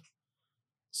Sulla.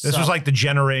 This was like the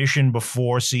generation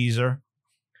before Caesar.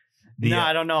 No,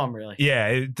 I don't know him really.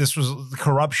 Yeah,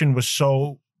 corruption was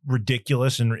so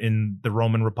ridiculous in the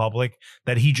Roman Republic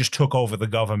that he just took over the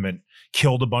government,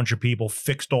 killed a bunch of people,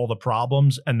 fixed all the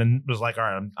problems, and then was like, all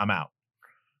right, I'm out.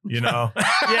 You know?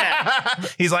 Yeah.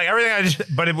 He's like,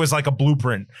 but it was like a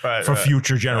blueprint for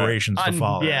future generations to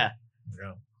follow. Yeah.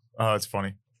 Oh, it's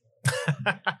funny.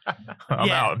 I'm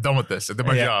out. I'm done with this. I did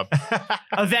my job.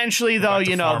 Eventually, though, Back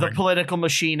to the farming. political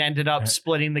machine ended up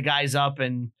splitting the guys up,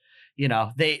 and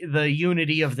the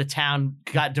unity of the town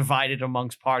got divided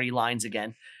amongst party lines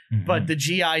again. Mhm. But the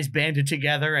GIs banded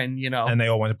together, and and they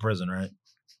all went to prison, right?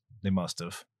 They must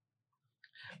have.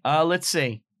 let's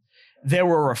see. There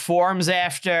were reforms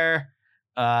after.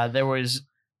 There was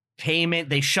payment.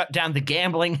 They shut down the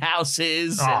gambling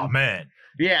houses. Oh and- man.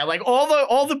 Yeah, like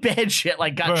all the bad shit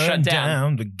like got shut Burned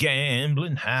down. the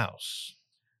gambling house.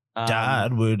 Um,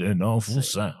 Died with an awful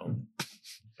sound.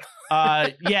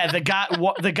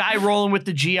 the guy rolling with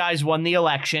the GIs won the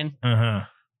election.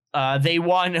 Uh-huh. They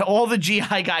won. All the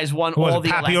GI guys won Who was all it, the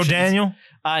Pappy elections. O'Daniel?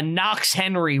 Knox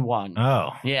Henry won.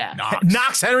 Oh. Yeah.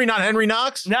 Knox Henry, not Henry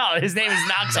Knox? No, his name is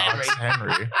Knox Henry.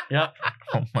 Henry. Yep.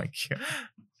 Oh my god.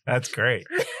 That's great.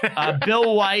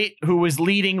 Bill White, who was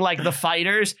leading like the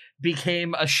fighters,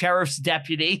 became a sheriff's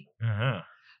deputy. Uh-huh.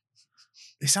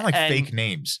 They sound like And- fake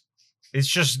names. It's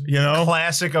just,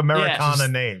 classic Americana just-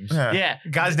 names. Yeah. The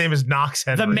guy's name is Knox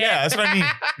Henry. The mayor, Yeah, that's what I mean.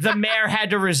 the mayor had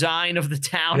to resign of the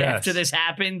town Yes. after this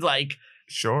happened. Like,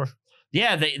 Sure.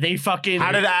 yeah, they fucking.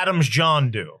 How did Adams John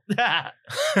do?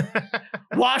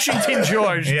 Washington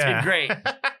George Yeah. did great.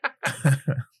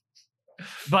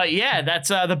 But yeah, that's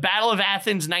the Battle of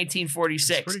Athens,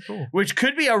 1946, Pretty cool. which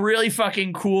could be a really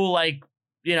fucking cool, like,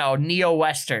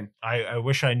 neo-Western. I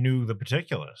wish I knew the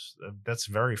particulars. That's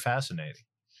very fascinating.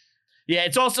 Yeah,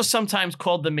 it's also sometimes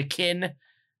called the McKinn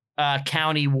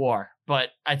County War, but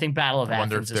I think Battle of I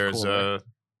wonder if Athens is cooler.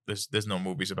 there's no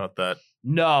movies about that.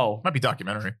 No. Might be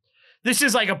documentary. This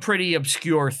is like a pretty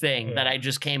obscure thing that I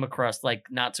just came across like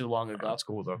not too long ago. That's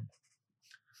cool though.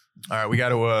 All right, we got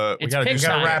to It's do pig some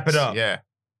science. Wrap it up. Yeah.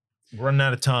 We're running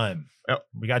out of time. Yep.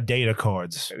 We got data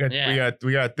cards.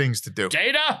 We got things to do.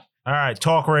 Data? All right,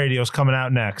 Talk Radio's coming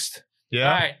out next. Yeah.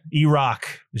 All right. E-Rock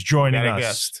is joining Got a us.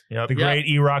 guest. Yep. The great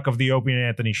E-Rock of the Opie and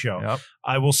Anthony Show. Yep.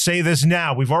 I will say this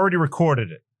now. We've already recorded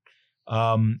it.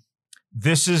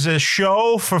 This is a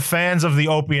show for fans of the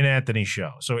Opie and Anthony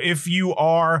Show. So if you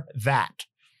are that,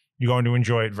 you're going to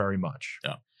enjoy it very much.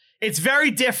 Yeah. It's very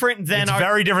different than It's our.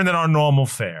 very different than our normal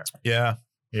fare. Yeah.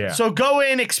 Yeah. So go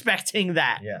in expecting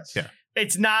that. Yes. Yeah.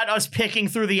 It's not us picking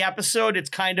through the episode. It's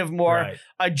kind of more Right.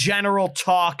 a general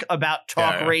talk about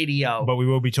talk Yeah. radio. But we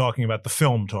will be talking about the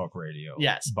film Talk Radio.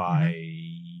 Yes. By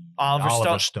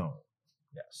Oliver Stone.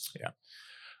 Yes. Yeah.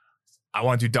 I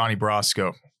want to do Donnie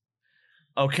Brasco.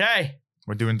 Okay.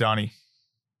 We're doing Donnie.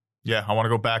 Yeah, I want to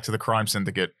go back to the crime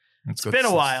syndicate. It's been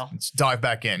a while. Let's dive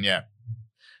back in. Yeah.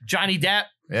 Johnny Depp.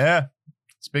 Yeah.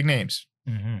 It's big names.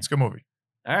 Mhm. It's a good movie.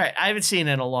 All right. I haven't seen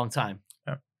it in a long time.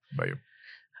 How about you?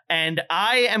 And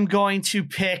I am going to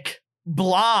pick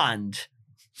Blonde.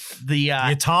 The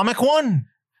The atomic one?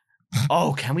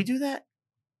 oh, can we do that?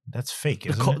 That's fake, The,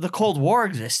 isn't it? the Cold War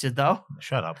existed though.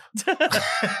 Shut up.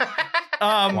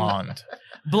 Blonde.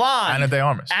 Blonde. Anna de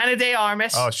Armas. Anna de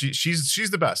Armas. Oh, she's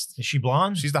the best. Is she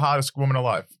blonde? She's the hottest woman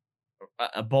alive.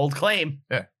 A bold claim.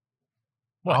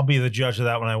 Well, I'll be the judge of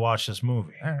that when I watch this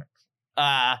movie.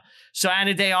 So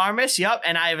Anna de Armas, yep,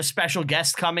 and I have a special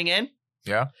guest coming in.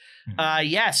 Yeah.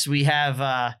 Yes, we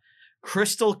have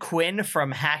Crystal Quinn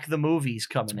from Hack the Movies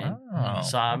coming in. Oh,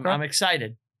 So I'm okay.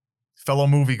 excited. Fellow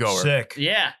moviegoer. Sick.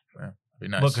 Yeah, Be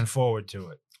nice. Looking forward to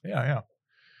it. Yeah.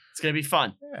 it's gonna be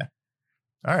fun.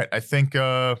 All right. I think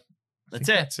That's it.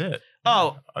 that's it.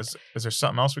 Oh, Is there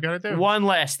something else we got to do? one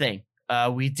last thing.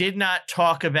 We did not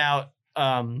talk about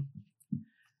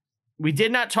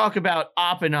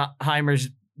Oppenheimer's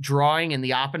drawing in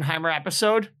the Oppenheimer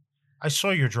episode. I saw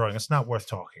your drawing. It's not worth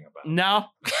talking about. No.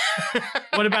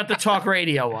 What about the talk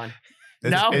radio one?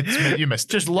 No? You missed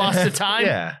it. Just lost the time?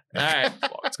 Yeah. All right.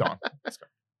 It's gone.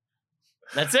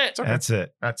 That's it. okay. That's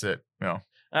it. That's it. All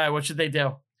right. What should they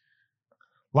do?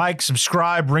 Like,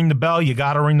 subscribe, ring the bell. You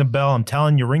got to ring the bell. I'm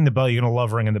telling you, ring the bell. You're going to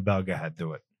love ringing the bell. Go ahead,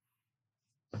 do it.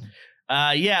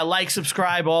 Yeah, like,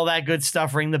 subscribe, all that good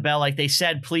stuff. Ring the bell. Like they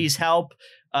said, please help.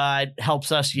 It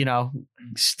helps us,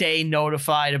 stay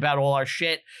notified about all our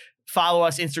shit. Follow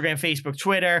us, Instagram, Facebook,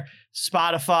 Twitter,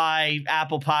 Spotify,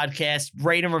 Apple Podcasts.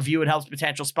 Rate and review. It helps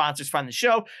potential sponsors find the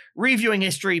show.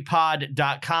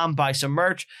 Reviewinghistorypod.com. Buy some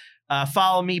merch.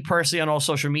 Follow me personally on all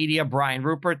social media, Brian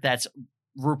Rupert. That's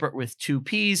Rupert with 2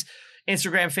 P's.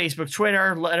 Instagram, Facebook,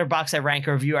 Twitter, Letterboxd. I rank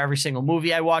and review every single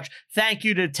movie I watch. Thank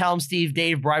you to Tell 'em Steve,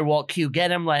 Dave, Bry, Walt, Q,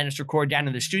 Get Him, letting us record down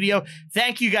in the studio.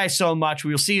 Thank you guys so much.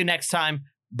 We will see you next time.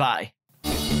 Bye.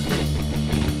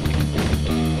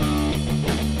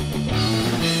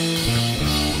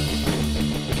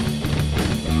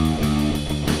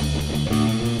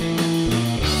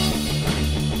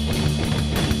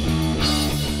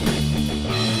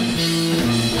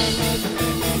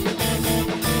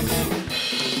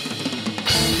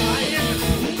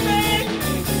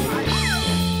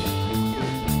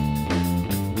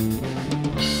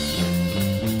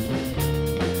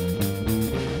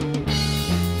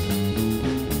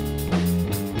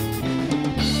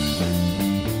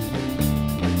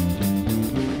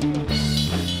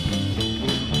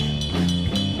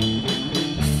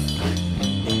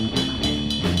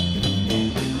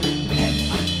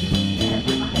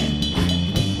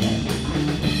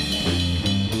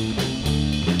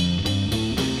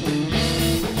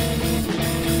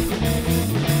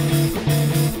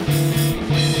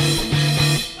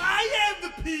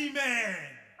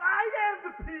 I am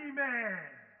the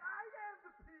P-Man!